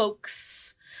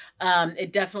 folks.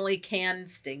 It definitely can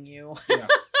sting you. Yeah.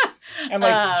 And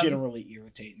like generally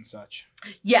irritate and such.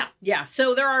 Yeah, yeah.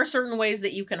 So there are certain ways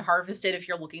that you can harvest it if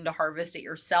you're looking to harvest it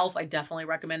yourself. I definitely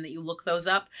recommend that you look those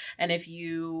up. And if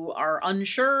you are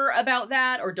unsure about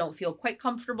that or don't feel quite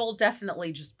comfortable,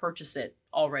 definitely just purchase it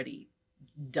already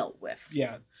dealt with.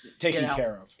 Yeah, taken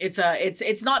care of.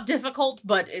 It's not difficult,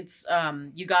 but it's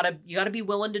you gotta be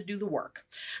willing to do the work.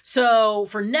 So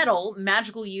for nettle,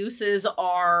 magical uses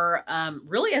are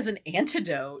really as an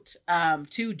antidote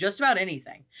to just about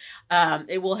anything.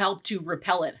 It will help to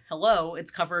repel it. Hello, it's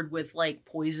covered with like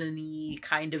poisony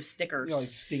kind of stickers. Yeah, like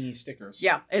stingy stickers.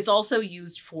 Yeah, it's also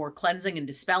used for cleansing and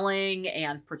dispelling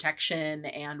and protection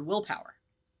and willpower.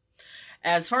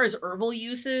 As far as herbal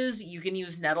uses, you can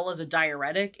use nettle as a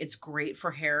diuretic. It's great for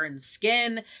hair and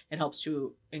skin. It helps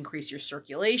to increase your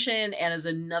circulation and is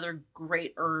another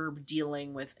great herb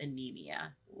dealing with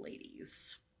anemia,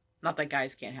 ladies. Not that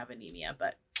guys can't have anemia,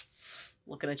 but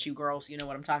looking at you girls, you know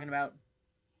what I'm talking about.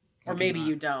 Or maybe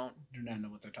you don't. I do not know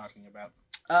what they're talking about.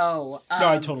 Oh. No,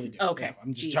 I totally do. Okay.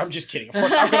 Yeah, I'm just kidding. Of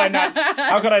course, how could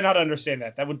I not understand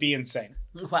that? That would be insane.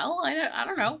 Well, I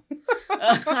don't know.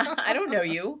 I don't know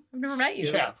you. I've never met you.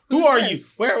 Yeah. Who are you?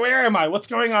 Where am I? What's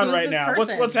going on right now?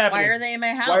 Person? What's happening? Why are they in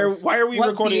my house? Why are we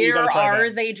recording? What beer are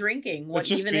that? they drinking?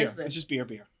 What even beer. is this? It's just beer.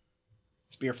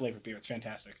 It's beer flavored beer. It's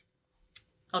fantastic.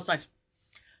 Oh, it's nice.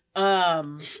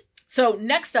 So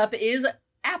next up is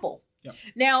apple. Yep.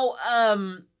 Now,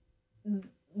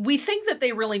 we think that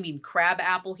they really mean crab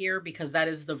apple here because that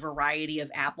is the variety of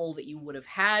apple that you would have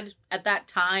had at that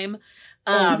time.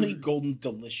 Only golden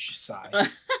delicious side.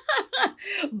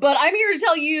 But I'm here to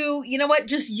tell you, you know what?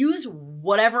 Just use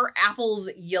whatever apples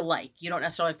you like. You don't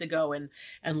necessarily have to go and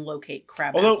locate crab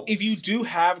apples. Although, if you do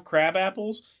have crab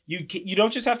apples, you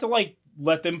don't just have to like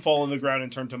let them fall in the ground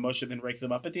and turn to mush and then rake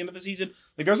them up at the end of the season.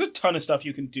 Like, there's a ton of stuff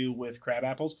you can do with crab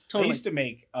apples. Totally. I used to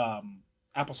make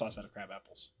applesauce out of crab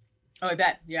apples. Oh, I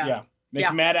bet. Yeah. Yeah.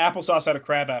 Make mad applesauce out of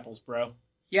crab apples, bro.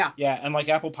 Yeah. Yeah, and like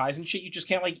apple pies and shit, you just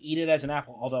can't like eat it as an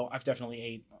apple. Although I've definitely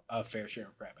ate a fair share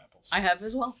of crab apples. I have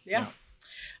as well. Yeah.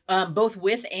 Both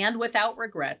with and without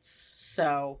regrets.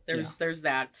 So there's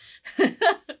that.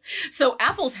 So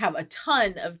apples have a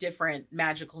ton of different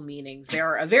magical meanings.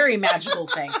 They're a very magical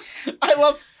thing.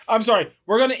 I'm sorry.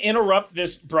 We're going to interrupt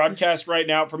this broadcast right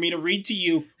now for me to read to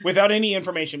you without any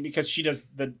information because she does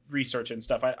the research and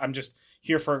stuff. I'm just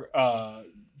here for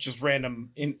just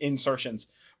random insertions.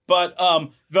 But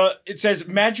it says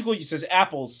magical use says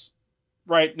apples,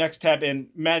 right? Next tab in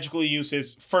magical use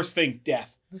is first thing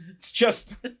death. It's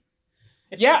just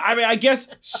yeah, I mean, I guess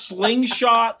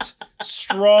slingshot,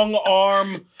 strong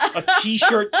arm, a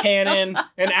t-shirt cannon,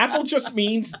 and apple just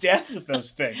means death with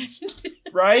those things,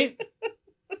 right?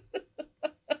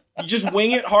 You just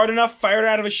wing it hard enough, fire it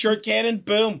out of a shirt cannon,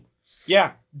 boom.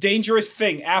 Yeah, dangerous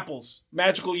thing, apples.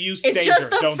 Magical use, it's danger. It's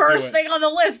just the Don't first thing on the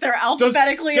list. They're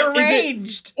alphabetically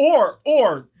arranged.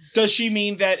 Or does she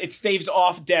mean that it staves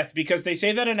off death? Because they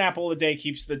say that an apple a day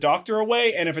keeps the doctor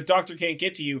away, and if a doctor can't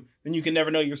get to you, then you can never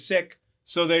know you're sick.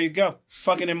 So there you go.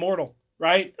 Fucking immortal,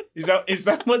 right? Is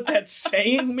that what that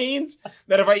saying means?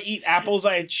 That if I eat apples,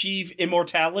 I achieve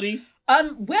immortality?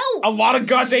 Well, a lot of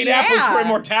gods ate apples for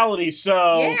immortality,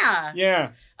 so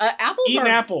yeah. Apples Eat are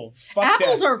an apple. Fuck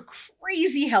apples death. are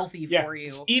crazy healthy for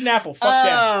you. Eat an apple. Fuck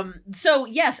death. So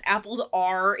yes, apples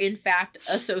are in fact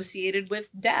associated with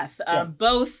death. Yeah.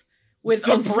 Both with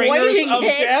The bringers avoiding of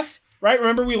hits. death. Right?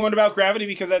 Remember we learned about gravity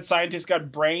because that scientist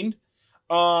got brained?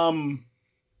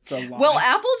 It's a lie. Well,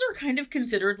 apples are kind of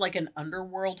considered like an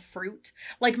underworld fruit.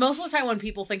 Like most of the time when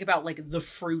people think about like the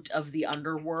fruit of the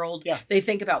underworld, they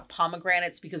think about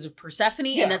pomegranates because of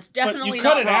Persephone, and that's definitely but you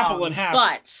cut not an wrong, apple in half,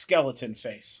 but skeleton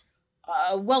face.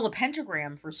 well, a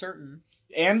pentagram for certain.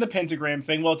 And the pentagram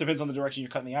thing, well, it depends on the direction you're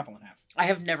cutting the apple in half. I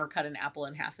have never cut an apple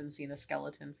in half and seen a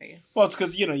skeleton face. Well, it's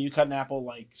because, you cut an apple,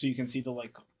 so you can see the,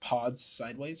 pods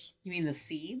sideways. You mean the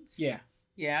seeds? Yeah.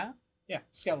 Yeah? Yeah,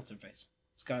 skeleton face.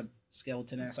 It's got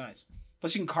skeleton-ass eyes.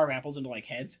 Plus, you can carve apples into,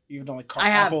 heads. You can, carve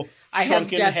apple I have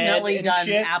shrunken head definitely and done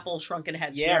shit. apple shrunken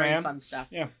heads. Yeah, Very man. fun stuff.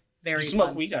 Yeah. Very you smoke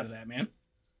fun weed stuff. out of that, man.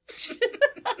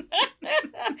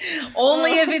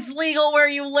 Only if it's legal where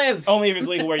you live. Only if it's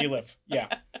legal where you live. Yeah.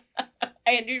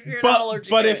 And if you're not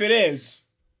allergic but to if it is,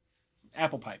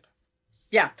 apple pipe.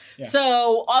 Yeah. Yeah.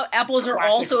 So apples are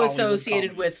Classic also Hollywood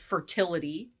associated comedy. with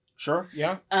fertility. Sure,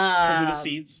 yeah. Because of the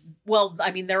seeds. Well,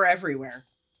 I mean, they're everywhere.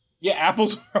 Yeah,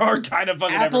 apples are kind of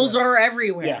fucking Apples everywhere. are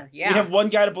everywhere. Yeah. We have one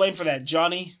guy to blame for that.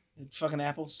 Johnny. Fucking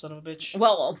apples, son of a bitch.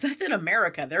 Well, that's in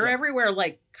America. They're everywhere,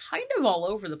 kind of all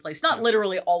over the place. Not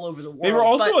literally all over the world. They were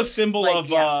also but, a symbol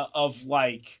of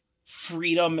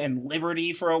freedom and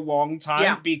liberty for a long time.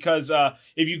 Yeah. Because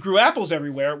if you grew apples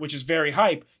everywhere, which is very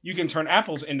hype, you can turn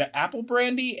apples into apple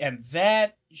brandy, and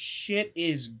that shit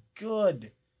is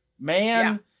good. Man,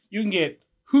 Yeah. you can get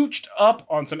hooched up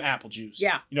on some apple juice.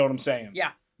 Yeah. You know what I'm saying?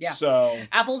 Yeah. Yeah. So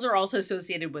apples are also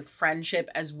associated with friendship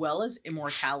as well as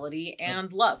immortality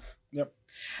and love. Yep.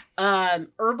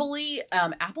 Herbally,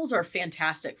 apples are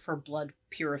fantastic for blood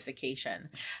purification.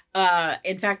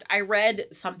 In fact, I read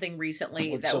something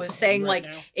recently that was saying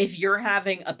if you're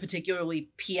having a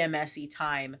particularly PMSy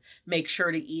time, make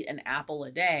sure to eat an apple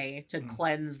a day to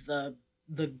cleanse the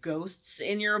ghosts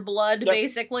in your blood,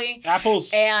 basically.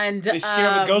 Apples, and they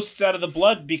scare the ghosts out of the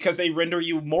blood because they render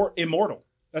you more immortal.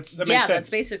 That makes sense. That's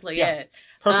basically it.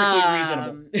 Perfectly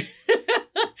reasonable.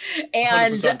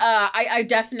 And I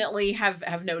definitely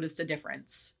have noticed a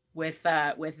difference with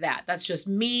that. That's just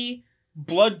me.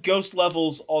 Blood ghost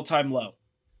levels all-time low.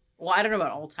 Well, I don't know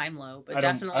about all-time low, but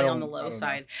definitely on the low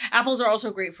side. Apples are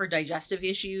also great for digestive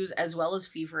issues as well as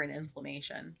fever and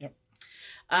inflammation. Yep.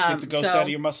 Get the ghost out of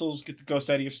your muscles, get the ghost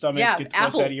out of your stomach, get the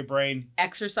ghost out of your brain.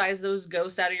 Exercise those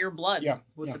ghosts out of your blood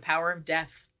with the power of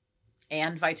death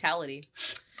and vitality.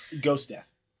 Ghost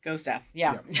death. Ghost death,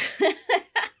 yeah.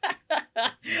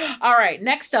 All right,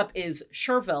 next up is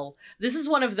Chervil. This is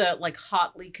one of the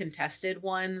hotly contested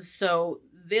ones. So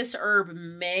this herb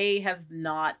may have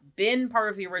not been part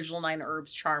of the original 9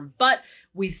 herbs charm, but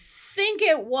we think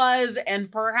it was,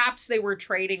 and perhaps they were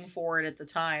trading for it at the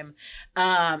time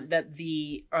that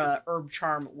the herb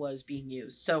charm was being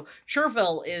used. So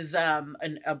Chervil is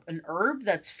an herb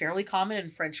that's fairly common in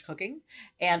French cooking,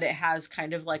 and it has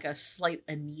kind of a slight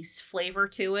anise flavor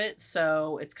to it.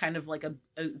 So it's kind of like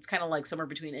somewhere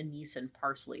between anise and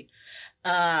parsley.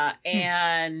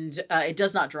 And it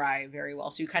does not dry very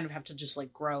well, so you kind of have to just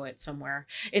grow it somewhere.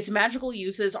 Its magical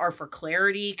uses are for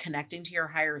clarity, connecting to your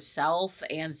higher self,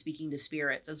 and speaking to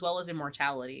spirits, as well as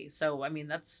immortality. So I mean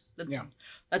that's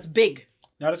big.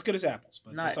 Not as good as apples,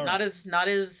 but not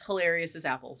as hilarious as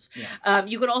apples. Yeah.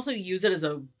 You can also use it as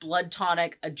a blood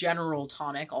tonic, a general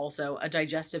tonic, also a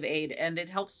digestive aid, and it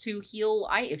helps to heal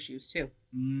eye issues too.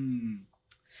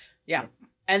 Yeah.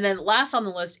 And then last on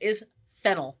the list is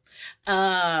fennel,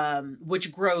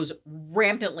 which grows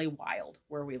rampantly wild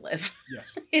where we live.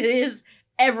 Yes. It is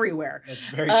everywhere. That's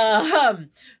very true.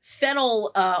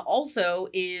 Fennel also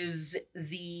is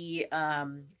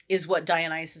what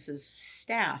Dionysus's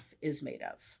staff is made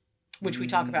of, which we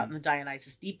talk about in the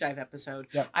Dionysus deep dive episode.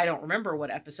 Yeah. I don't remember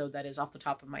what episode that is off the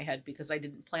top of my head because I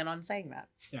didn't plan on saying that.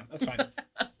 Yeah, that's fine.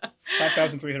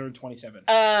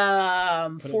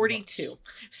 5,327. 42.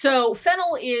 So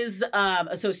fennel is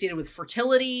associated with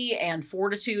fertility and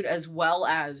fortitude, as well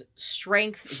as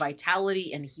strength,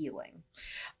 vitality, and healing.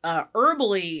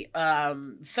 Herbally,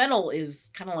 fennel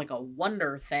is kind of like a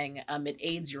wonder thing. It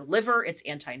aids your liver. It's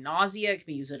anti-nausea. It can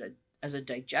be used as a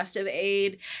digestive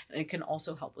aid, and it can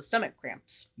also help with stomach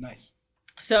cramps. Nice.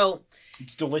 So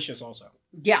it's delicious also.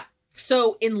 Yeah.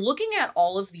 So in looking at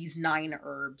all of these 9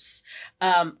 herbs,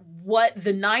 what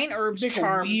the 9 herbs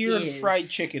charm a weird is, fried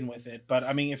chicken with it, but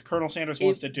I mean, if Colonel Sanders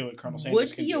wants to do it, Colonel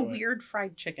Sanders can do it. Would be a weird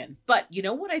fried chicken, but you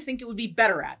know what I think it would be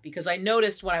better at, because I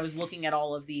noticed when I was looking at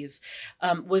all of these,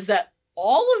 was that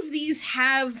all of these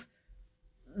have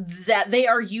that they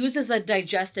are used as a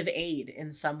digestive aid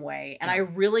in some way, and I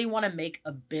really want to make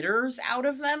a bitters out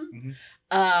of them.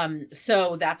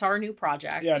 So that's our new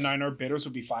project. Yeah, 9 herb bitters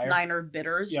would be fire. 9 herb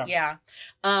bitters. Yeah.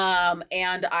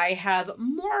 And I have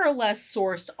more or less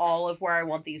sourced all of where I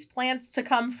want these plants to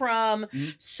come from.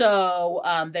 So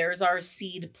there's our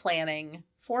seed planning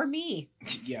for me.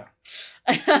 Yeah.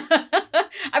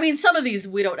 I mean, some of these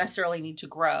we don't necessarily need to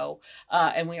grow,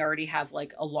 and we already have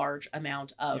like a large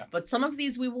amount of, but some of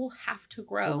these we will have to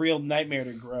grow. It's a real nightmare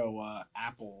to grow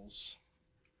apples.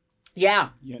 Yeah.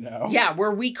 You know? Yeah,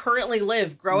 where we currently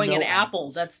live, growing an apple,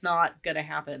 that's not going to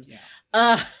happen.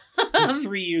 Yeah. In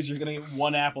 3 years, you're going to get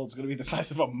one apple. It's going to be the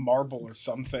size of a marble or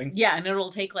something. Yeah, and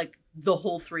it'll take like the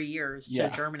whole 3 years to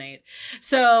germinate.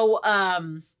 So,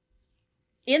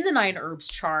 in the 9 herbs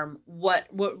charm,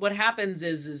 what happens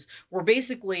is we're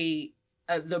basically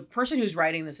the person who's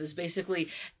writing this is basically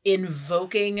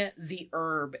invoking the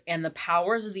herb and the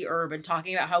powers of the herb and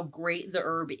talking about how great the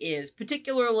herb is,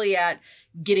 particularly at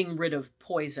getting rid of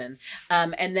poison.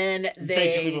 And then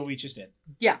basically what we just did.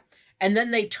 Yeah. And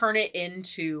then they turn it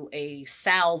into a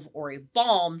salve or a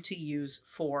balm to use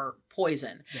for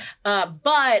poison. Yeah.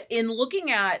 But in looking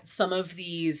at some of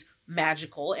these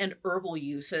magical and herbal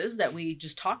uses that we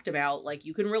just talked about, like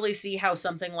you can really see how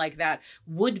something like that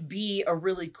would be a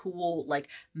really cool, like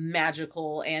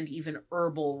magical and even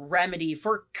herbal remedy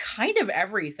for kind of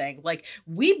everything. Like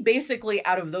we basically,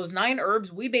 out of those 9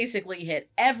 herbs, we basically hit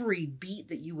every beat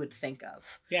that you would think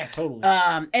of. Yeah, totally.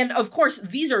 And of course,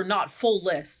 these are not full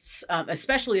lists,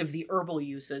 especially of the herbal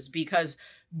uses, because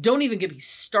don't even get me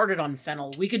started on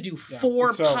fennel. We could do 4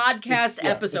 podcast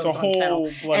episodes on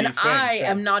fennel. And I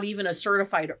am not even a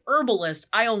certified herbalist.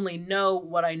 I only know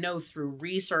what I know through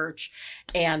research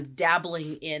and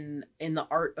dabbling in the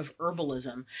art of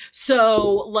herbalism. So,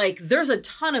 like, there's a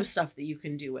ton of stuff that you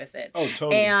can do with it. Oh,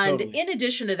 totally. And in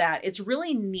addition to that, it's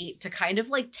really neat to kind of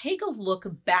like take a look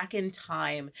back in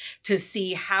time to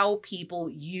see how people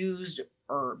used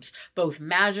herbs, both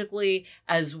magically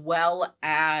as well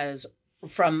as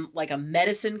from like a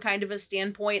medicine kind of a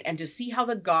standpoint, and to see how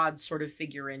the gods sort of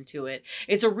figure into it.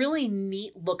 It's a really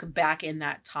neat look back in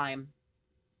that time.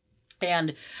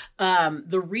 And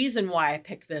the reason why I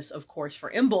picked this, of course,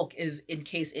 for Imbolc is in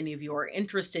case any of you are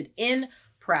interested in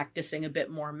practicing a bit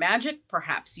more magic.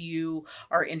 Perhaps you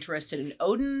are interested in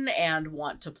Odin and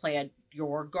want to plant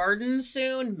your garden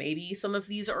soon. Maybe some of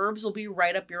these herbs will be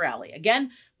right up your alley.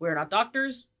 Again, we're not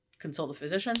doctors. Consult a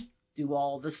physician. Do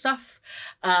all the stuff.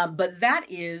 But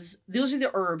those are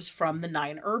the herbs from the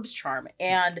 9 herbs charm.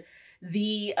 And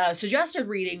the suggested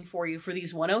reading for you for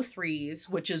these 103s,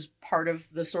 which is part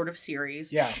of the sort of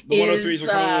series. Yeah, the 103s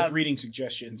are coming with reading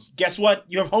suggestions. Guess what?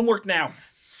 You have homework now.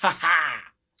 Ha ha.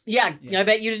 Yeah, I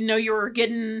bet you didn't know you were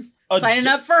signing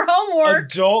up for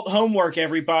homework. Adult homework,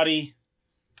 everybody.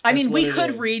 I mean, we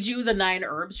could read you the 9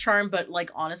 herbs charm, but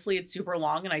like honestly, it's super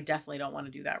long, and I definitely don't want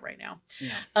to do that right now.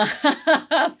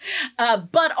 Yeah.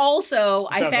 But also,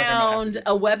 I found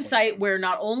a website where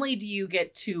not only do you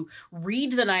get to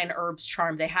read the 9 herbs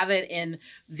charm, they have it in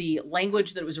the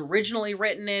language that it was originally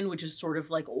written in, which is sort of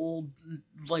like old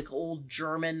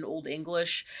German, old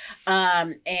English,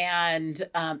 and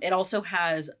it also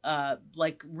has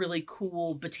like really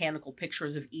cool botanical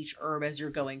pictures of each herb as you're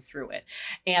going through it,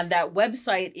 and that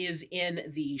website is in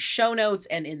the show notes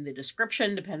and in the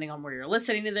description, depending on where you're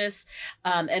listening to this.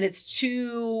 And it's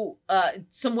to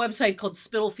some website called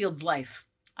Spitalfields Life.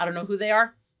 I don't know who they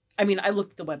are. I mean, I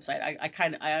looked at the website.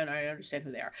 I understand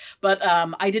who they are, but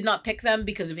I did not pick them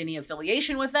because of any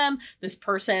affiliation with them. This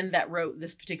person that wrote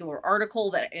this particular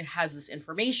article that it has this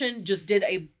information just did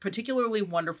a particularly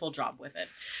wonderful job with it.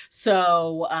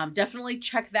 So definitely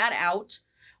check that out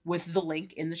with the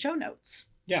link in the show notes.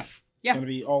 Yeah. It's going to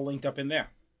be all linked up in there.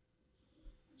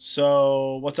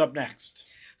 So what's up next?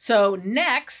 So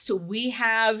next we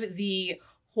have the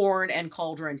Horn and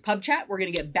Cauldron pub chat. We're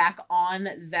going to get back on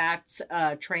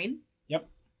that train. Yep.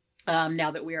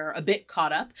 Now that we are a bit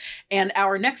caught up. And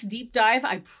our next deep dive,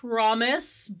 I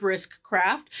promise, Brisk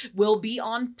Craft, will be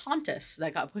on Pontus.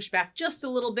 That got pushed back just a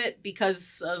little bit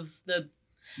because of the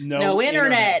no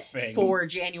internet for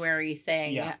January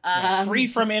thing. Yeah. Free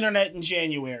from internet in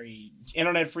January.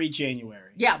 Internet free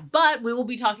January. Yeah, but we will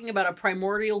be talking about a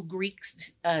primordial Greek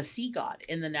sea god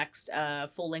in the next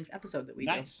full-length episode that we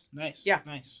do. Nice. Yeah.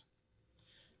 Nice.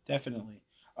 Definitely.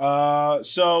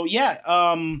 So, yeah.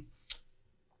 I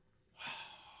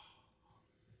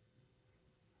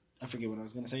forget what I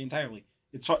was going to say entirely.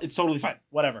 It's totally fine.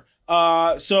 Whatever.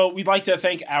 So we'd like to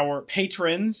thank our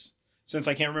patrons, since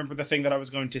I can't remember the thing that I was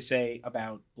going to say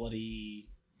about bloody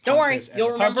Don't worry, Pontus and you'll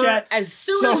the pub remember chat. as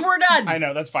soon as we're done. I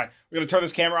know, that's fine. We're going to turn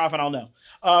this camera off and I'll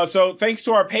know. So thanks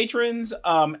to our patrons,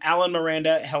 Alan,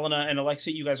 Miranda, Helena, and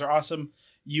Alexa. You guys are awesome.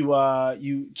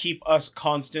 You keep us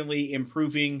constantly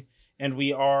improving, and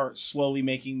we are slowly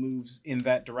making moves in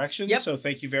that direction. Yep. So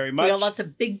thank you very much. We got lots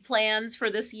of big plans for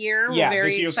this year. Yeah, We're very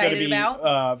this year's excited going to be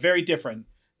about. very different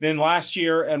than last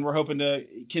year, and we're hoping to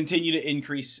continue to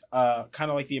increase kind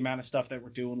of like the amount of stuff that we're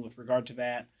doing with regard to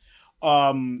that.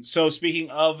 So speaking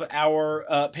of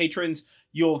our patrons,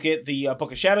 you'll get the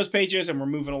Book of Shadows pages, and we're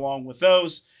moving along with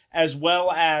those, as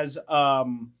well as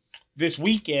this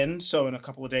weekend, so in a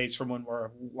couple of days from when we're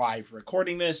live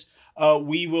recording this,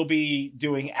 we will be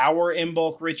doing our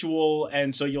Imbolc ritual,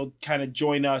 and so you'll kind of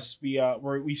join us.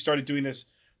 We've started doing this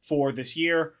for this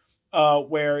year,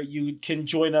 where you can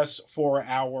join us for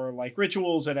our like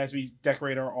rituals, and as we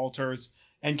decorate our altars,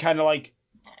 and kind of like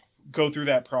go through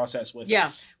that process with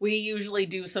us. We usually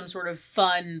do some sort of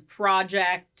fun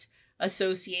project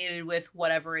associated with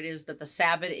whatever it is that the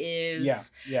Sabbath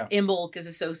is. Yeah. Imbolc is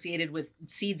associated with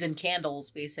seeds and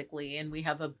candles, basically, and we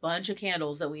have a bunch of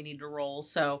candles that we need to roll.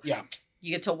 So Yeah.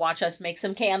 you get to watch us make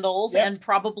some candles Yep. and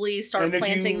probably start And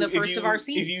planting the first of our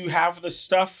seeds. If you have the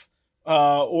stuff,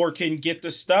 or can get the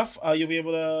stuff, you'll be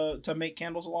able to make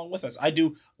candles along with us. I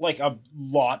do like a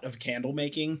lot of candle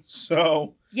making,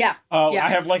 so I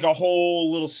have like a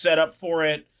whole little setup for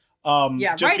it.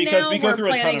 Just right because now we go through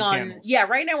a ton planning of on candles.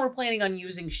 right now we're planning on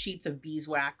using sheets of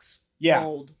beeswax. Yeah.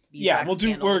 Rolled beeswax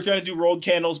We're candles. gonna do rolled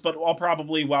candles, but I'll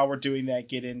probably while we're doing that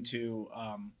get into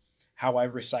how I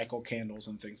recycle candles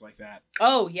and things like that.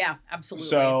 Oh yeah, absolutely.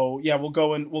 So yeah, we'll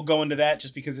go into that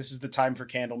just because this is the time for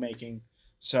candle making.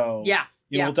 So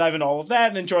we'll dive into all of that,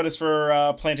 and then join us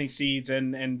for planting seeds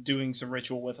and doing some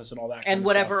ritual with us and all that. And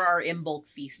whatever stuff. our Imbolc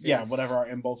feast is. Yeah, whatever our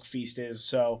Imbolc feast is.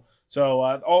 So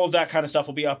all of that kind of stuff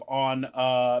will be up on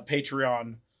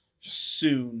Patreon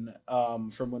soon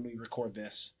from when we record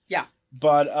this. Yeah.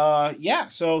 But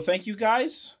so thank you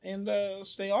guys, and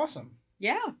stay awesome.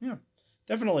 Yeah. Yeah,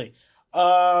 definitely.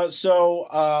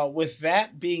 So with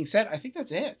that being said, I think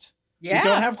that's it. Yeah. We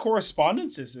don't have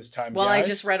correspondences this time, Well, guys. I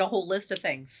just read a whole list of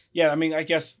things. Yeah, I mean, I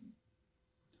guess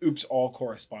all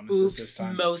correspondences this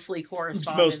time. Mostly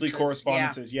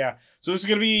correspondences. Yeah. So this is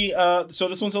going to be so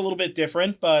this one's a little bit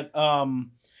different, but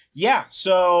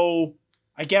so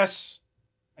I guess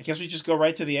we just go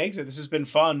right to the exit. This has been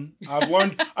fun. I've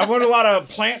learned a lot of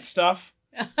plant stuff,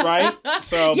 right?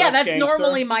 So that's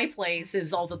normally my place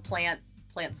is all the plant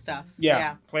stuff.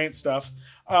 Yeah, plant stuff.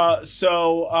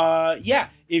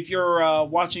 If you're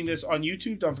watching this on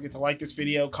YouTube, don't forget to like this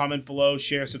video, comment below,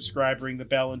 share, subscribe, ring the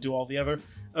bell, and do all the other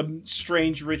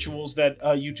strange rituals that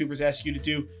YouTubers ask you to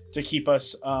do to keep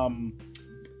us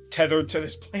tethered to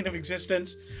this plane of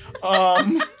existence.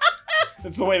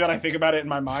 That's the way that I think about it in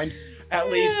my mind, at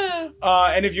least.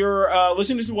 And if you're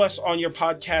listening to us on your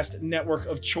podcast network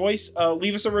of choice,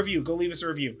 leave us a review. Go leave us a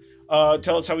review.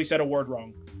 Tell us how we said a word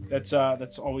wrong. That's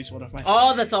always one of my favorites.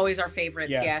 Oh, that's always our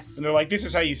favorites, yes. And they're like, this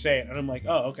is how you say it. And I'm like,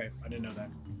 oh, okay. I didn't know that.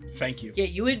 Thank you. Yeah,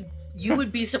 you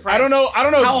would be surprised. I don't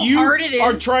know how if you hard it is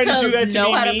are trying to do that to know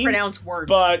be how mean, to pronounce words.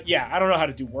 But yeah, I don't know how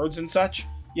to do words and such.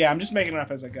 Yeah, I'm just making it up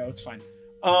as I go. It's fine.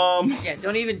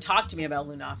 Don't even talk to me about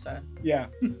Lunasa. Yeah.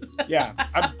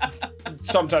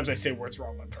 Sometimes I say words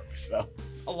wrong on purpose, though.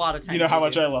 A lot of times. You know how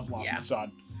much I love Lost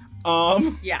Masad.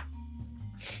 Yeah.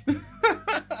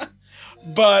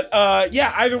 But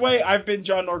either way, I've been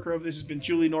John Norgrove. This has been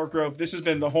Julie Norgrove. This has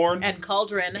been the Horn and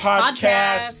Cauldron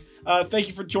podcast. Thank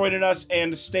you for joining us,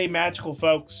 and stay magical,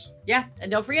 folks. Yeah, and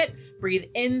don't forget, breathe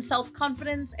in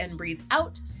self-confidence and breathe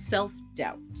out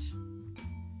self-doubt.